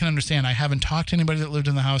from what I can understand, I haven't talked to anybody that lived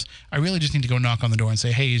in the house. I really just need to go knock on the door and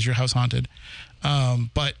say, hey, is your house haunted?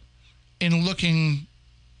 But in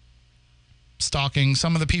stalking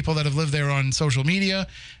some of the people that have lived there on social media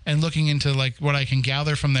and looking into like what I can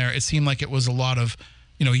gather from there, it seemed like it was a lot of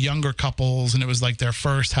younger couples, and it was like their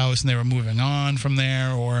first house and they were moving on from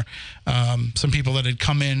there, or some people that had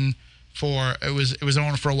come in for, it was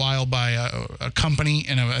owned for a while by a company,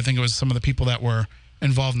 and I think it was some of the people that were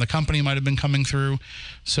involved in the company might have been coming through.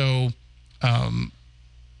 So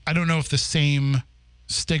I don't know if the same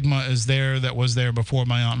stigma is there that was there before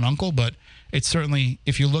my aunt and uncle, but it's certainly,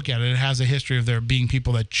 if you look at it, it has a history of there being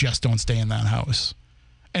people that just don't stay in that house.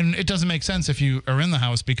 And it doesn't make sense if you are in the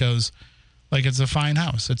house, because like, it's a fine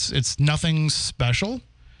house. It's nothing special.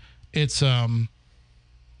 It's a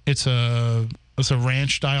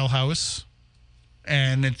ranch style house,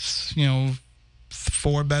 and it's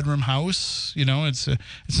 4-bedroom house.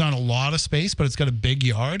 It's not a lot of space, but it's got a big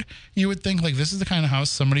yard. You would think like this is the kind of house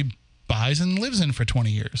somebody buys and lives in for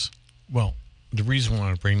 20 years. Well, the reason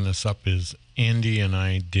why I bring this up is Andy and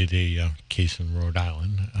I did a case in Rhode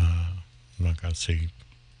Island. I'm not going to say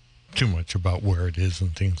too much about where it is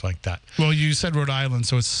and things like that. Well, you said Rhode Island,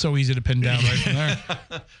 so it's so easy to pin down right from there.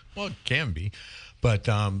 Well, it can be. But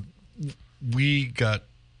we got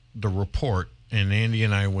the report, and Andy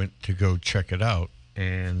and I went to go check it out.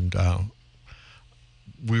 And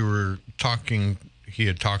we were talking. He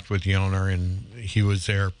had talked with the owner, and he was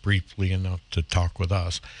there briefly enough to talk with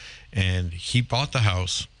us. And he bought the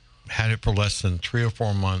house, had it for less than 3 or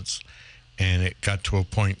 4 months, and it got to a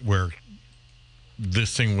point where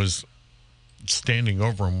this thing was standing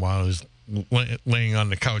over him while he was laying on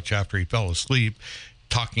the couch after he fell asleep.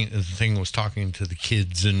 The thing was talking to the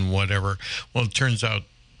kids and whatever. Well, it turns out,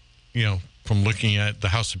 from looking at it, the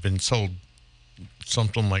house had been sold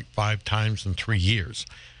something like 5 times in 3 years.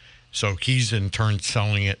 So he's in turn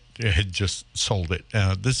selling it, had just sold it.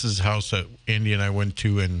 This is a house that Andy and I went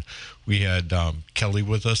to, and we had Kelly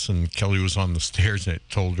with us, and Kelly was on the stairs, and it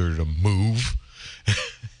told her to move.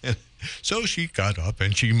 So she got up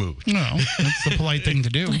and she moved. No, that's the polite thing to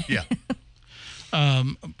do. Yeah.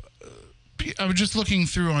 I was just looking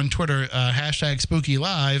through on Twitter,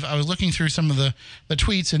 #SpookyLive. I was looking through some of the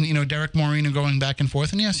tweets, and, Derek, Maureen are going back and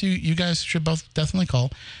forth. And yes, you guys should both definitely call.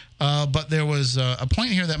 But there was a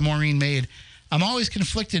point here that Maureen made. I'm always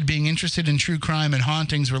conflicted being interested in true crime and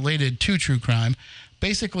hauntings related to true crime.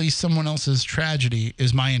 Basically, someone else's tragedy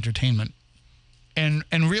is my entertainment. And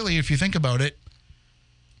really, if you think about it,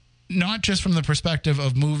 not just from the perspective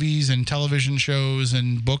of movies and television shows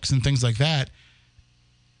and books and things like that,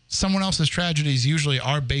 someone else's tragedy is usually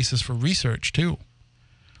our basis for research too.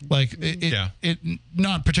 Like it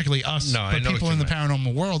not particularly us, but people in the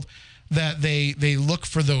paranormal world, that they look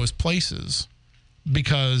for those places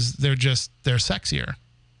because they're sexier.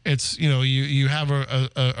 It's, you have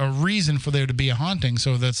a reason for there to be a haunting,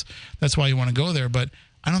 so that's why you want to go there. But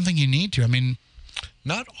I don't think you need to. I mean,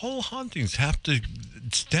 not all hauntings have to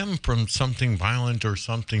stem from something violent or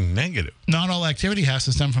something negative. Not all activity has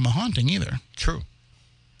to stem from a haunting either. True.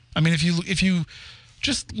 I mean, if you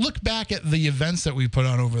just look back at the events that we put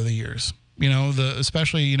on over the years,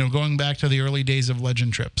 especially going back to the early days of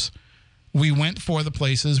legend trips, we went for the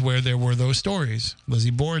places where there were those stories.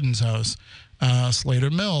 Lizzie Borden's house, Slater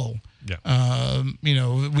Mill. Yeah.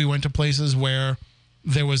 We went to places where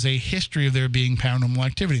there was a history of there being paranormal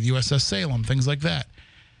activity, the USS Salem, things like that.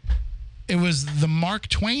 It was the Mark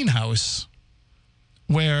Twain house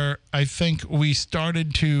where I think we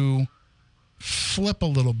started to flip a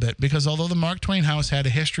little bit, because although the Mark Twain house had a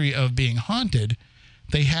history of being haunted,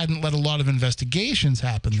 they hadn't let a lot of investigations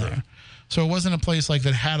happen there. So it wasn't a place like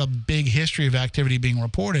that had a big history of activity being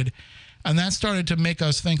reported. And that started to make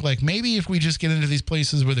us think, like, maybe if we just get into these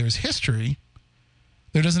places where there's history,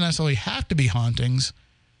 there doesn't necessarily have to be hauntings.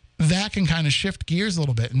 That can kind of shift gears a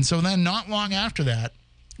little bit. And so then not long after that,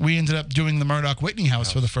 we ended up doing the Murdoch Whitney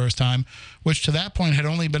house for the first time, which to that point had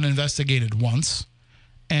only been investigated once.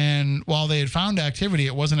 And while they had found activity,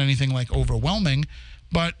 it wasn't anything like overwhelming.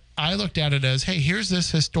 But I looked at it as, hey, here's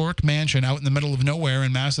this historic mansion out in the middle of nowhere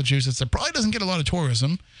in Massachusetts that probably doesn't get a lot of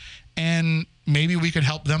tourism. And maybe we could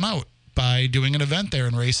help them out by doing an event there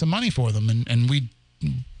and raise some money for them. And we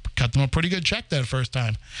cut them a pretty good check that first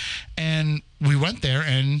time. And we went there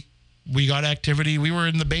and we got activity. We were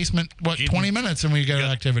in the basement, 20 minutes, and we got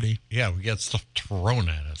activity. Yeah, we got stuff thrown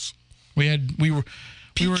at us. We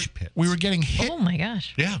were getting hit. Oh my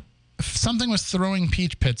gosh. Yeah. Something was throwing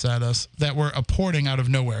peach pits at us that were apporting out of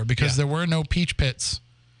nowhere, because there were no peach pits.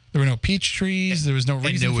 There were no peach trees. There was no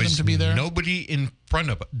reason for them to be there. Nobody in front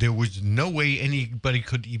of us. There was no way anybody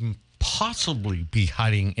could even possibly be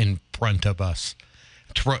hiding in front of us.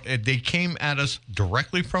 They came at us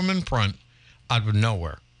directly from in front, out of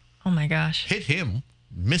nowhere. Oh my gosh. Hit him,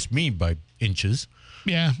 missed me by inches.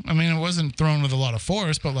 Yeah, I mean, it wasn't thrown with a lot of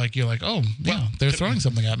force, but like, you're like, oh, yeah, they're throwing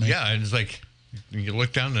something at me. Yeah, and it's like, You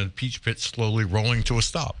look down and the peach pit's slowly rolling to a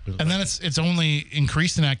stop. And then it's only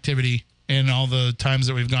increased in activity in all the times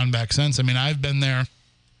that we've gone back since. I mean, I've been there.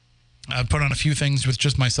 I've put on a few things with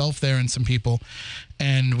just myself there and some people,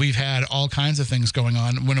 and we've had all kinds of things going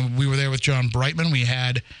on. When we were there with John Brightman, we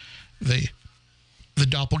had the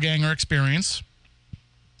doppelganger experience,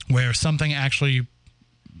 where something actually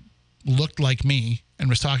looked like me and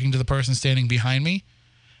was talking to the person standing behind me.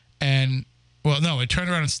 And, well, no, it turned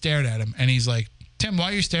around and stared at him. And he's like, Tim,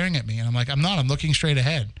 why are you staring at me? And I'm like, I'm not. I'm looking straight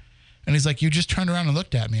ahead. And he's like, you just turned around and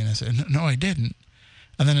looked at me. And I said, no, I didn't.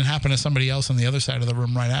 And then it happened to somebody else on the other side of the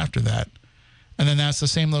room right after that. And then that's the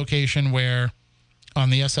same location where on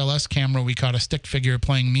the SLS camera, we caught a stick figure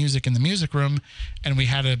playing music in the music room. And we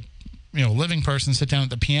had a living person sit down at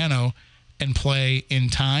the piano and play in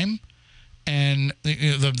time. And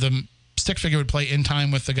the stick figure would play in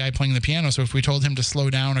time with the guy playing the piano. So if we told him to slow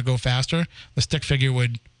down or go faster, the stick figure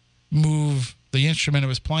would move the instrument it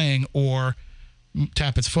was playing or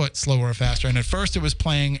tap its foot slower or faster. And at first it was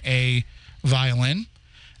playing a violin,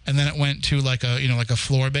 and then it went to like a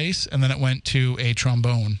floor bass, and then it went to a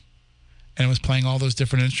trombone, and it was playing all those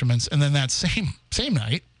different instruments. And then that same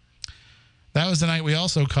night, that was the night we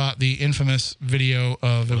also caught the infamous video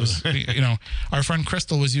of, it was, our friend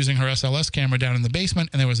Crystal was using her SLS camera down in the basement,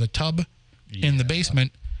 and there was a tub in the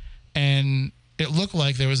basement, and it looked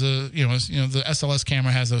like there was the SLS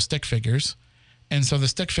camera has those stick figures. And so the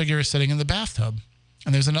stick figure is sitting in the bathtub,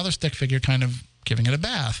 and there's another stick figure kind of giving it a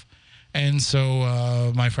bath. And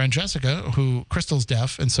so my friend Jessica, who Crystal's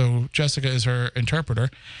deaf, and so Jessica is her interpreter,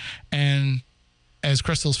 and as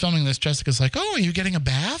Crystal's filming this, Jessica's like, oh, are you getting a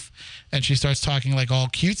bath? And she starts talking like all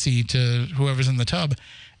cutesy to whoever's in the tub.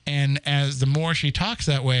 And as the more she talks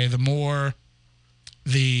that way, the more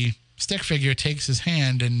the stick figure takes his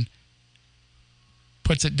hand and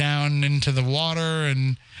puts it down into the water.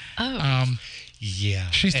 And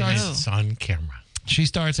she starts, and it's on camera. She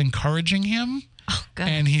starts encouraging him. Oh, God.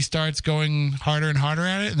 And he starts going harder and harder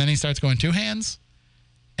at it. And then he starts going two hands.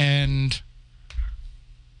 And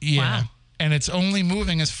Wow. And it's only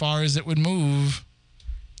moving as far as it would move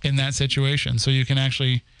in that situation. So you can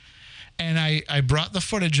actually, and I brought the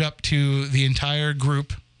footage up to the entire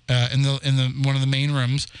group in the one of the main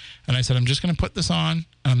rooms, and I said, I'm just going to put this on,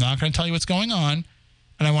 and I'm not going to tell you what's going on,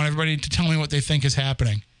 and I want everybody to tell me what they think is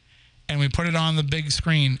happening. And we put it on the big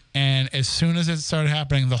screen, and as soon as it started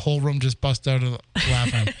happening, the whole room just busted out of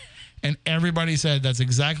laughing. And everybody said that's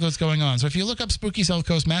exactly what's going on. So if you look up Spooky South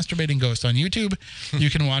Coast Masturbating Ghost on YouTube, you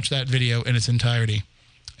can watch that video in its entirety.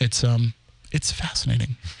 It's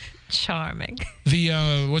fascinating. Charming.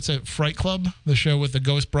 The what's it, Fright Club, the show with the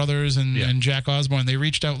Ghost Brothers and Jack Osborne, they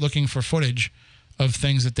reached out looking for footage of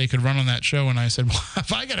things that they could run on that show. And I said, well,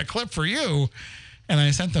 if I got a clip for you, and I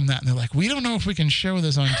sent them that, and they're like, we don't know if we can show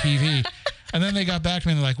this on TV. And then they got back to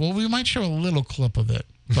me and they're like, well, we might show a little clip of it.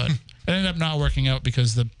 But it ended up not working out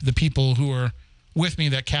because the people who were with me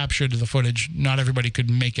that captured the footage, not everybody could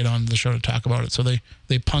make it on the show to talk about it. So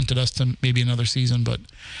they punted us to maybe another season. But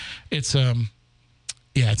it's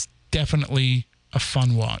it's definitely a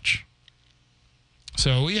fun watch.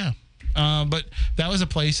 So but that was a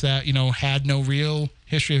place that had no real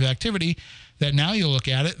history of activity. That now you look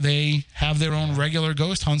at it, they have their own regular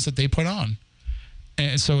ghost hunts that they put on.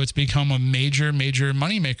 And so it's become a major, major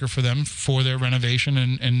moneymaker for them for their renovation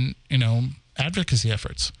and advocacy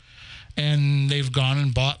efforts. And they've gone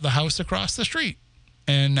and bought the house across the street.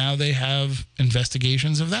 And now they have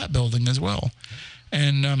investigations of that building as well.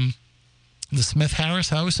 And the Smith Harris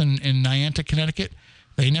house in Niantic, Connecticut,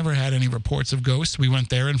 they never had any reports of ghosts. We went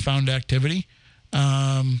there and found activity.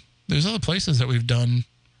 There's other places that we've done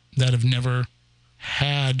that have never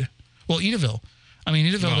had. Well, Amityville. I mean,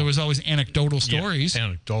 Amityville, there was always anecdotal stories. Yeah,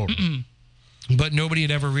 anecdotal. But nobody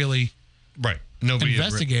had ever really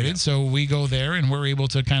investigated. So we go there and we're able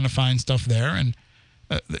to kind of find stuff there. And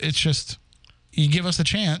it's just, you give us a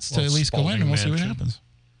chance to at least go in and we'll see what happens.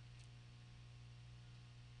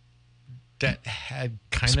 That had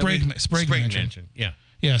kind Sprague of Sprague Mansion. Yeah.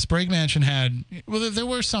 Yeah, Sprague Mansion had, well, there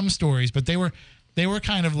were some stories, but they were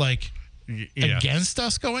kind of like against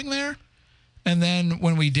us going there. And then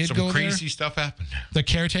when we did go there, crazy stuff happened. The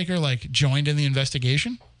caretaker joined in the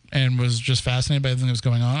investigation and was just fascinated by everything that was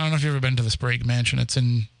going on. I don't know if you've ever been to the Sprague Mansion. It's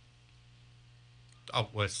in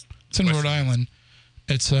It's in Rhode Island.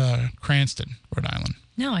 It's Cranston, Rhode Island.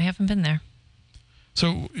 No, I haven't been there.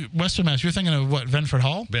 So Western Mass, you're thinking of what, Venford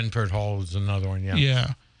Hall? Venford Hall is another one, yeah.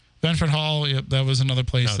 Yeah. Venford Hall, that was another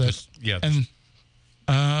place and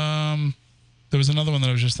there was another one that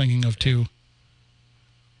I was just thinking of too.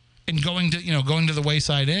 And going to the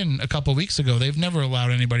Wayside Inn a couple of weeks ago, they've never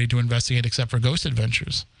allowed anybody to investigate except for Ghost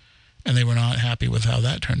Adventures. and they were not happy with how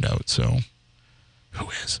that turned out. So, who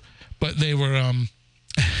is? But they were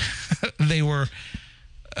they were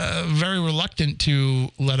very reluctant to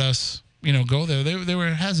let us, go there. They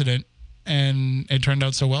were hesitant, and it turned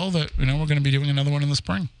out so well that we're going to be doing another one in the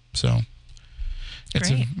spring. So, it's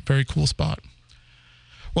Great. a very cool spot.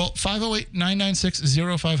 Well,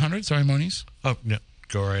 508-996-0500. Sorry, Moniz. Oh, no,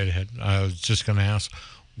 go right ahead. I was just going to ask,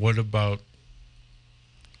 what about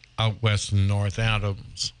out west in North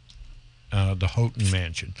Adams, the Houghton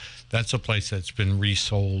Mansion? That's a place that's been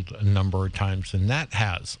resold a number of times, and that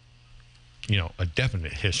has, a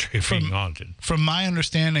definite history of being haunted. From my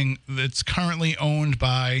understanding, it's currently owned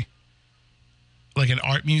by like an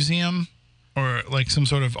art museum or like some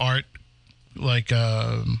sort of art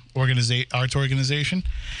arts organization,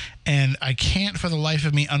 and I can't for the life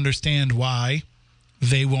of me understand why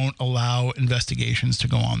they won't allow investigations to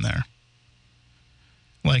go on there.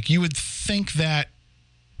 Like, you would think that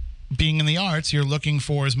being in the arts, you're looking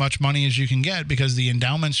for as much money as you can get because the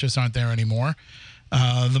endowments just aren't there anymore.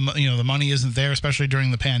 The money isn't there, especially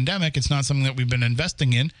during the pandemic. It's not something that we've been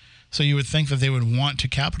investing in. So you would think that they would want to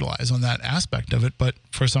capitalize on that aspect of it, but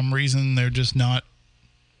for some reason they're just not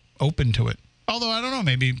open to it. Although I don't know,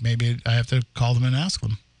 maybe I have to call them and ask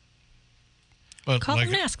them. But Call them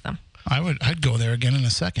and ask them. I'd go there again in a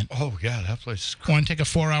second. Oh, yeah, that place is cool. Want to take a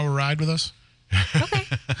 4-hour ride with us? Okay.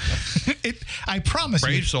 I promise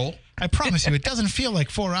Brave you. soul. I promise you, it doesn't feel like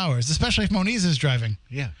 4 hours, especially if Moniz is driving.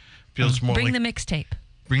 Yeah. Feels more Bring like... the mixtape.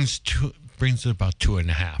 Brings it about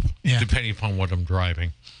 2.5, Yeah. depending upon what I'm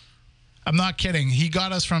driving. I'm not kidding. He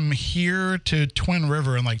got us from here to Twin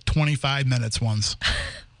River in like 25 minutes once.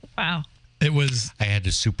 Wow. It was I had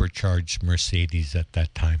a supercharged Mercedes at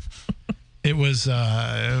that time. it was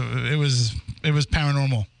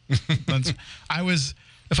paranormal.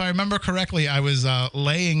 If I remember correctly, I was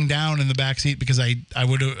laying down in the back seat because I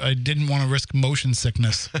didn't want to risk motion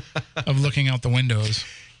sickness of looking out the windows.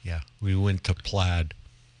 Yeah, we went to Plaid.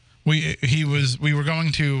 We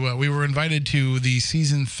were invited to the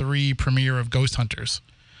season 3 premiere of Ghost Hunters,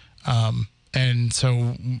 and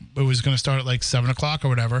so it was going to start at like 7:00 or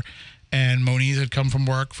whatever. And Moniz had come from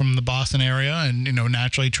work from the Boston area, and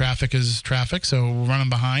naturally traffic is traffic, so we're running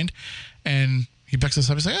behind. And he picks us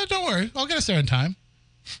up. He's like, "Oh, don't worry, I'll get us there in time."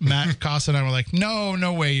 Matt, Costa, and I were like,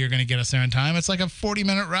 "No way, you're going to get us there in time. It's like a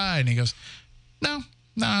 40-minute ride." And he goes, "No,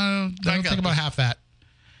 don't think about half that."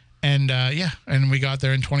 And and we got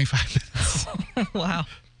there in 25 minutes. Wow.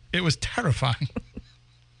 It was terrifying.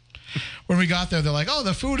 When we got there, they're like, "Oh,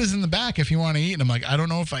 the food is in the back if you want to eat." And I'm like, "I don't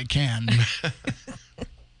know if I can."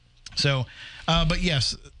 So, but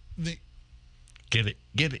yes. Get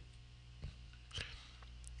it.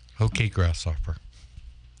 Okay, grasshopper.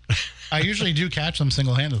 I usually do catch them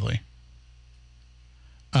single-handedly.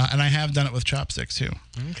 And I have done it with chopsticks, too.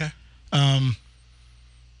 Okay. I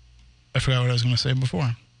forgot what I was going to say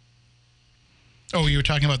before. Oh, you were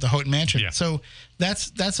talking about the Houghton Mansion. Yeah. So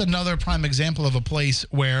that's another prime example of a place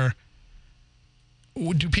where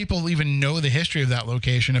do people even know the history of that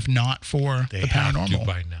location if not for They the have paranormal? to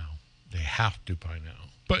by now.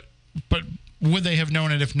 But would they have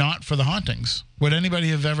known it if not for the hauntings? Would anybody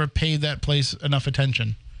have ever paid that place enough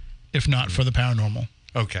attention if not for the paranormal?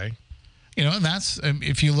 Okay. And that's,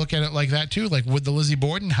 if you look at it like that too, like would the Lizzie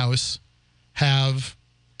Borden house have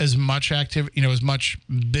as much activity, as much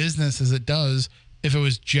business as it does if it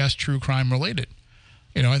was just true crime related?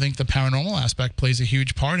 I think the paranormal aspect plays a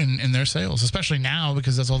huge part in their sales, especially now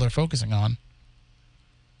because that's all they're focusing on.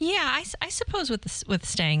 Yeah, I suppose with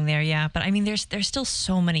staying there, yeah. But I mean, there's still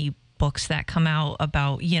so many books that come out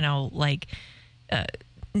about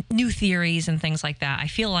new theories and things like that. I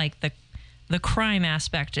feel like the crime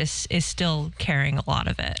aspect is still carrying a lot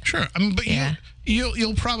of it. Sure, but Yeah.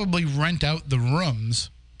 you'll probably rent out the rooms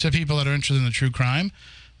to people that are interested in the true crime.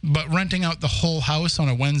 But renting out the whole house on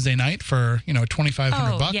a Wednesday night for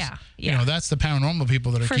 $2,500, yeah. That's the paranormal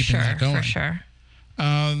people that are keeping that going. For sure.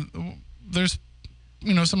 There's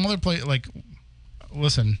some other place like,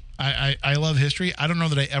 listen, I love history. I don't know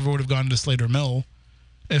that I ever would have gone to Slater Mill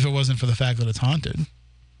if it wasn't for the fact that it's haunted.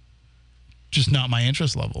 Just not my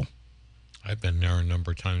interest level. I've been there a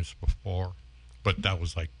number of times before, but that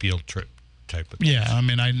was like field trip type of thing. Yeah, I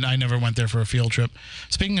mean, I never went there for a field trip.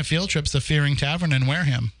 Speaking of field trips, the Fearing Tavern in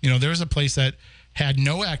Wareham. There's a place that had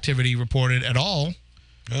no activity reported at all.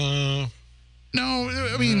 No,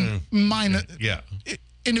 I mean, Yeah.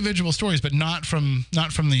 Individual stories, but not from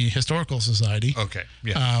the Historical Society. Okay.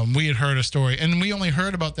 Yeah. We had heard a story, and we only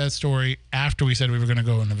heard about that story after we said we were going to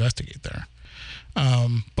go and investigate there.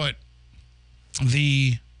 But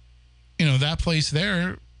that place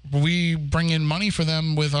there, we bring in money for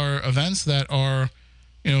them with our events that are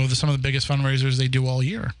some of the biggest fundraisers they do all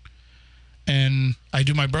year. And I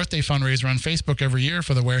do my birthday fundraiser on Facebook every year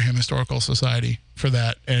for the Wareham Historical Society for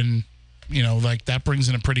that. And, that brings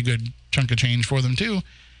in a pretty good chunk of change for them too.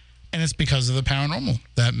 And it's because of the paranormal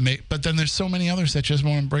but then there's so many others that just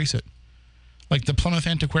won't embrace it. Like the Plymouth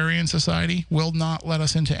Antiquarian Society will not let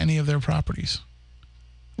us into any of their properties.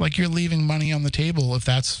 Like, you're leaving money on the table if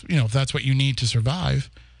that's what you need to survive.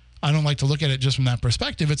 I don't like to look at it just from that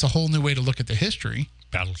perspective. It's a whole new way to look at the history.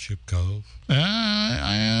 Battleship Cove. They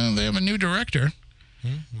have a new director.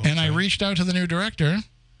 And I reached out to the new director,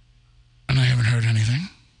 and I haven't heard anything.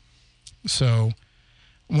 So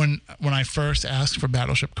when I first asked for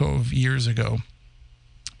Battleship Cove years ago,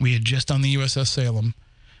 we had just done the USS Salem,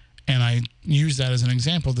 and I used that as an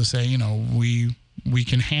example to say, we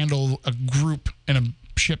can handle a group in a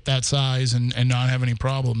ship that size and not have any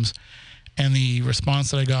problems. And the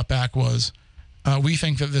response that I got back was, we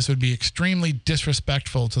think that this would be extremely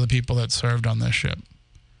disrespectful to the people that served on this ship.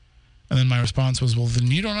 And then my response was, well,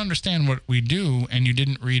 then you don't understand what we do, and you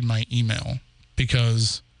didn't read my email,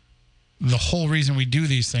 because the whole reason we do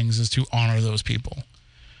these things is to honor those people.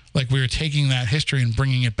 Like, we are taking that history and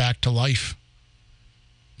bringing it back to life.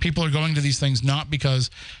 People are going to these things not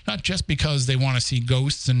just because they want to see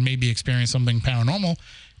ghosts and maybe experience something paranormal.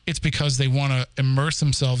 It's because they want to immerse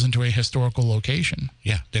themselves into a historical location.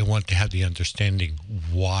 Yeah, they want to have the understanding,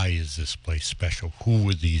 why is this place special? Who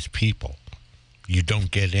are these people? You don't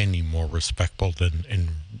get any more respectful than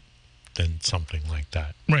something like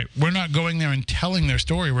that. Right. We're not going there and telling their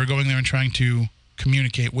story. We're going there and trying to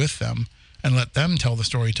communicate with them and let them tell the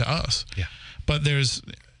story to us. Yeah. But there's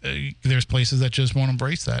places that just won't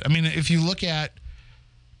embrace that. I mean, if you look at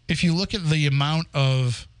the amount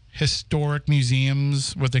of historic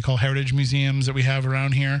museums, what they call heritage museums that we have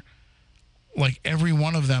around here, like, every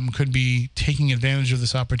one of them could be taking advantage of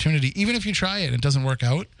this opportunity. Even if you try it and it doesn't work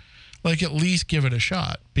out, like, at least give it a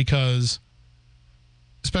shot, because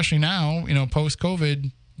especially now,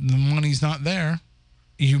 post-COVID, the money's not there.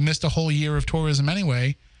 You missed a whole year of tourism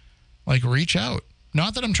anyway. Like, reach out.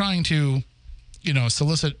 Not that I'm trying to,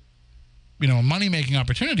 solicit, a money-making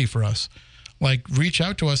opportunity for us. Like, reach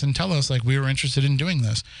out to us and tell us, like, we were interested in doing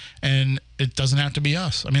this. And it doesn't have to be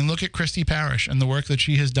us. I mean, look at Christy Parrish and the work that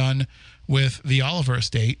she has done with the Oliver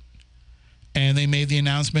estate. And they made the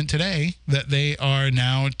announcement today that they are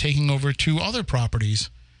now taking over 2 other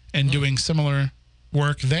properties and doing similar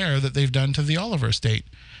work there that they've done to the Oliver estate.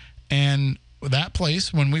 And that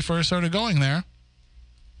place, when we first started going there,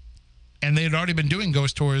 and they had already been doing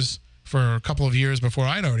ghost tours for a couple of years before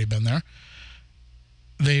I'd already been there,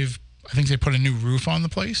 I think they put a new roof on the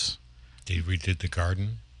place. They redid the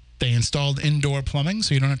garden. They installed indoor plumbing,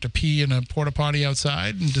 so you don't have to pee in a porta potty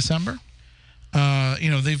outside in December.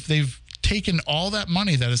 They've taken all that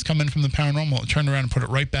money that has come in from the paranormal and turned around and put it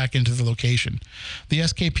right back into the location. The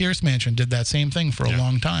S.K. Pierce Mansion did that same thing for a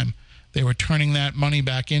long time. They were turning that money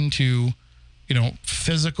back into,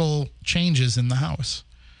 physical changes in the house.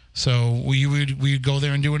 So we'd go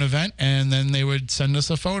there and do an event, and then they would send us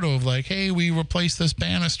a photo of, like, hey, we replaced this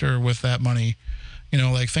banister with that money.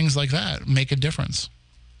 Like, things like that make a difference.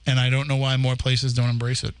 And I don't know why more places don't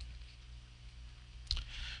embrace it.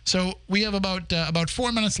 So we have about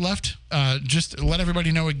 4 minutes left. Just let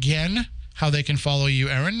everybody know again how they can follow you,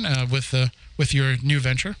 Erin, with your new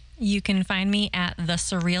venture. You can find me at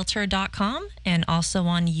thesurrealtor.com and also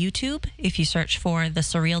on YouTube. If you search for the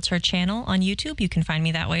Surrealtor channel on YouTube, you can find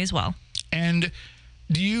me that way as well. And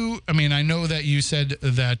I know that you said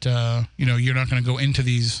that, you're not going to go into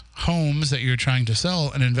these homes that you're trying to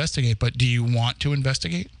sell and investigate, but do you want to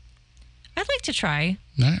investigate? I'd like to try.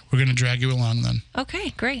 All right, we're going to drag you along then.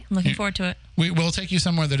 Okay, great. I'm looking forward to it. We'll take you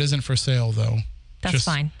somewhere that isn't for sale, though. That's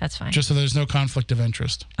fine. That's fine. Just so there's no conflict of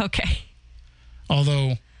interest. Okay.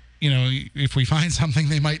 Although, if we find something,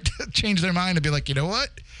 they might change their mind and be like, you know what?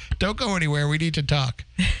 Don't go anywhere. We need to talk.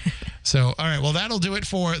 So, all right. Well, that'll do it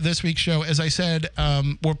for this week's show. As I said,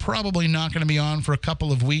 we're probably not going to be on for a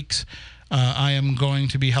couple of weeks. I am going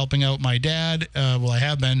to be helping out my dad. I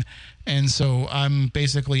have been. And so I'm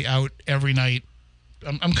basically out every night.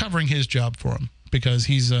 I'm covering his job for him because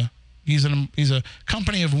he's a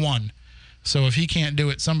company of one. So if he can't do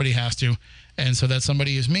it, somebody has to. And so that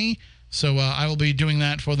somebody is me. So I will be doing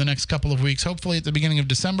that for the next couple of weeks. Hopefully at the beginning of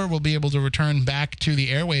December, we'll be able to return back to the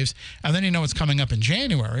airwaves. And then it's coming up in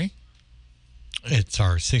January. It's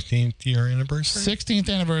our 16th year anniversary. 16th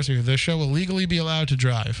anniversary. The show will legally be allowed to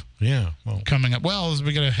drive. Yeah. Well, coming up. Well,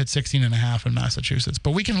 we're going to hit 16 and a half in Massachusetts.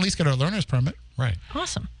 But we can at least get our learner's permit. Right.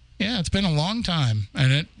 Awesome. Yeah, it's been a long time.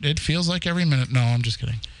 And it feels like every minute. No, I'm just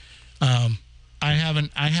kidding. I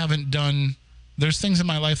haven't done... There's things in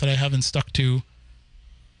my life that I haven't stuck to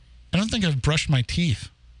I don't think I've brushed my teeth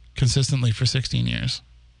consistently for 16 years.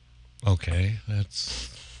 Okay, that's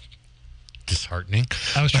disheartening.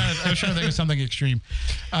 I was trying to think of something extreme.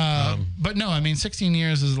 But no, I mean, 16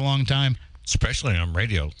 years is a long time. Especially on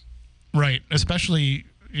radio. Right. Especially,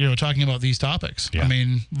 talking about these topics. Yeah. I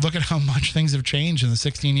mean, look at how much things have changed in the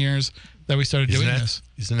 16 years that we started doing this.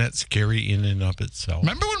 Isn't that scary in and of itself?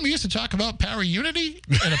 Remember when we used to talk about power unity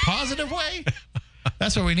in a positive way?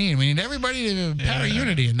 That's what we need. We need everybody to power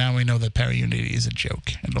unity. And now we know that power unity is a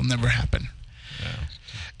joke. It'll never happen.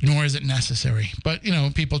 Nor is it necessary. But,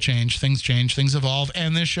 people change, things evolve,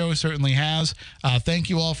 and this show certainly has. Thank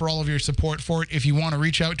you all for all of your support for it. If you want to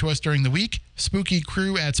reach out to us during the week,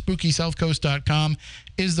 spookycrew@spookysouthcoast.com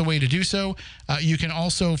is the way to do so. You can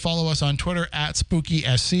also follow us on Twitter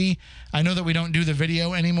 @SpookySC. I know that we don't do the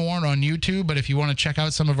video anymore on YouTube, but if you want to check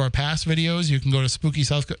out some of our past videos, you can go to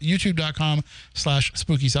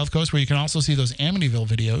youtube.com/SpookySouthCoast, where you can also see those Amityville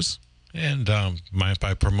videos. And mind if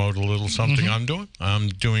I promote a little something I'm doing? I'm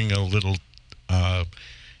doing a little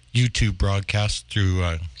YouTube broadcast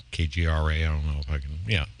through KGRA. I don't know if I can.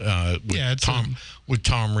 With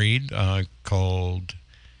Tom Reed called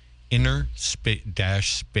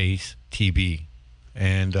Inner-Space TV,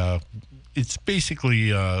 and it's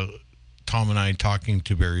basically Tom and I talking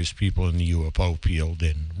to various people in the UFO field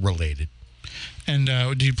and related. And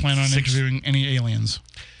do you plan on interviewing any aliens?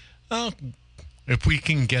 If we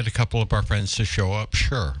can get a couple of our friends to show up,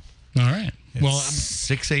 sure. All right. Well,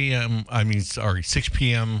 6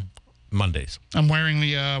 p.m. Mondays. I'm wearing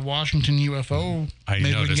the Washington UFO.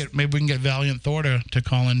 Maybe we can get Valiant Thor to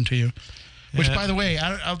call in to you. Which, by the way,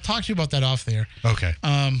 I'll talk to you about that off there. Okay.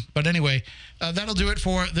 But anyway, that'll do it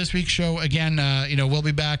for this week's show. Again, we'll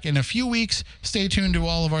be back in a few weeks. Stay tuned to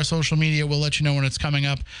all of our social media. We'll let you know when it's coming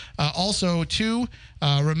up. Also, too,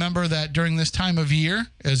 remember that during this time of year,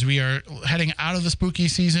 as we are heading out of the spooky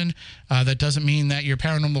season, that doesn't mean that your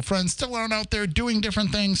paranormal friends still aren't out there doing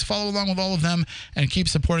different things. Follow along with all of them and keep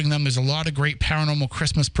supporting them. There's a lot of great paranormal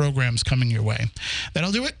Christmas programs coming your way.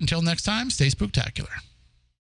 That'll do it. Until next time, stay spooktacular.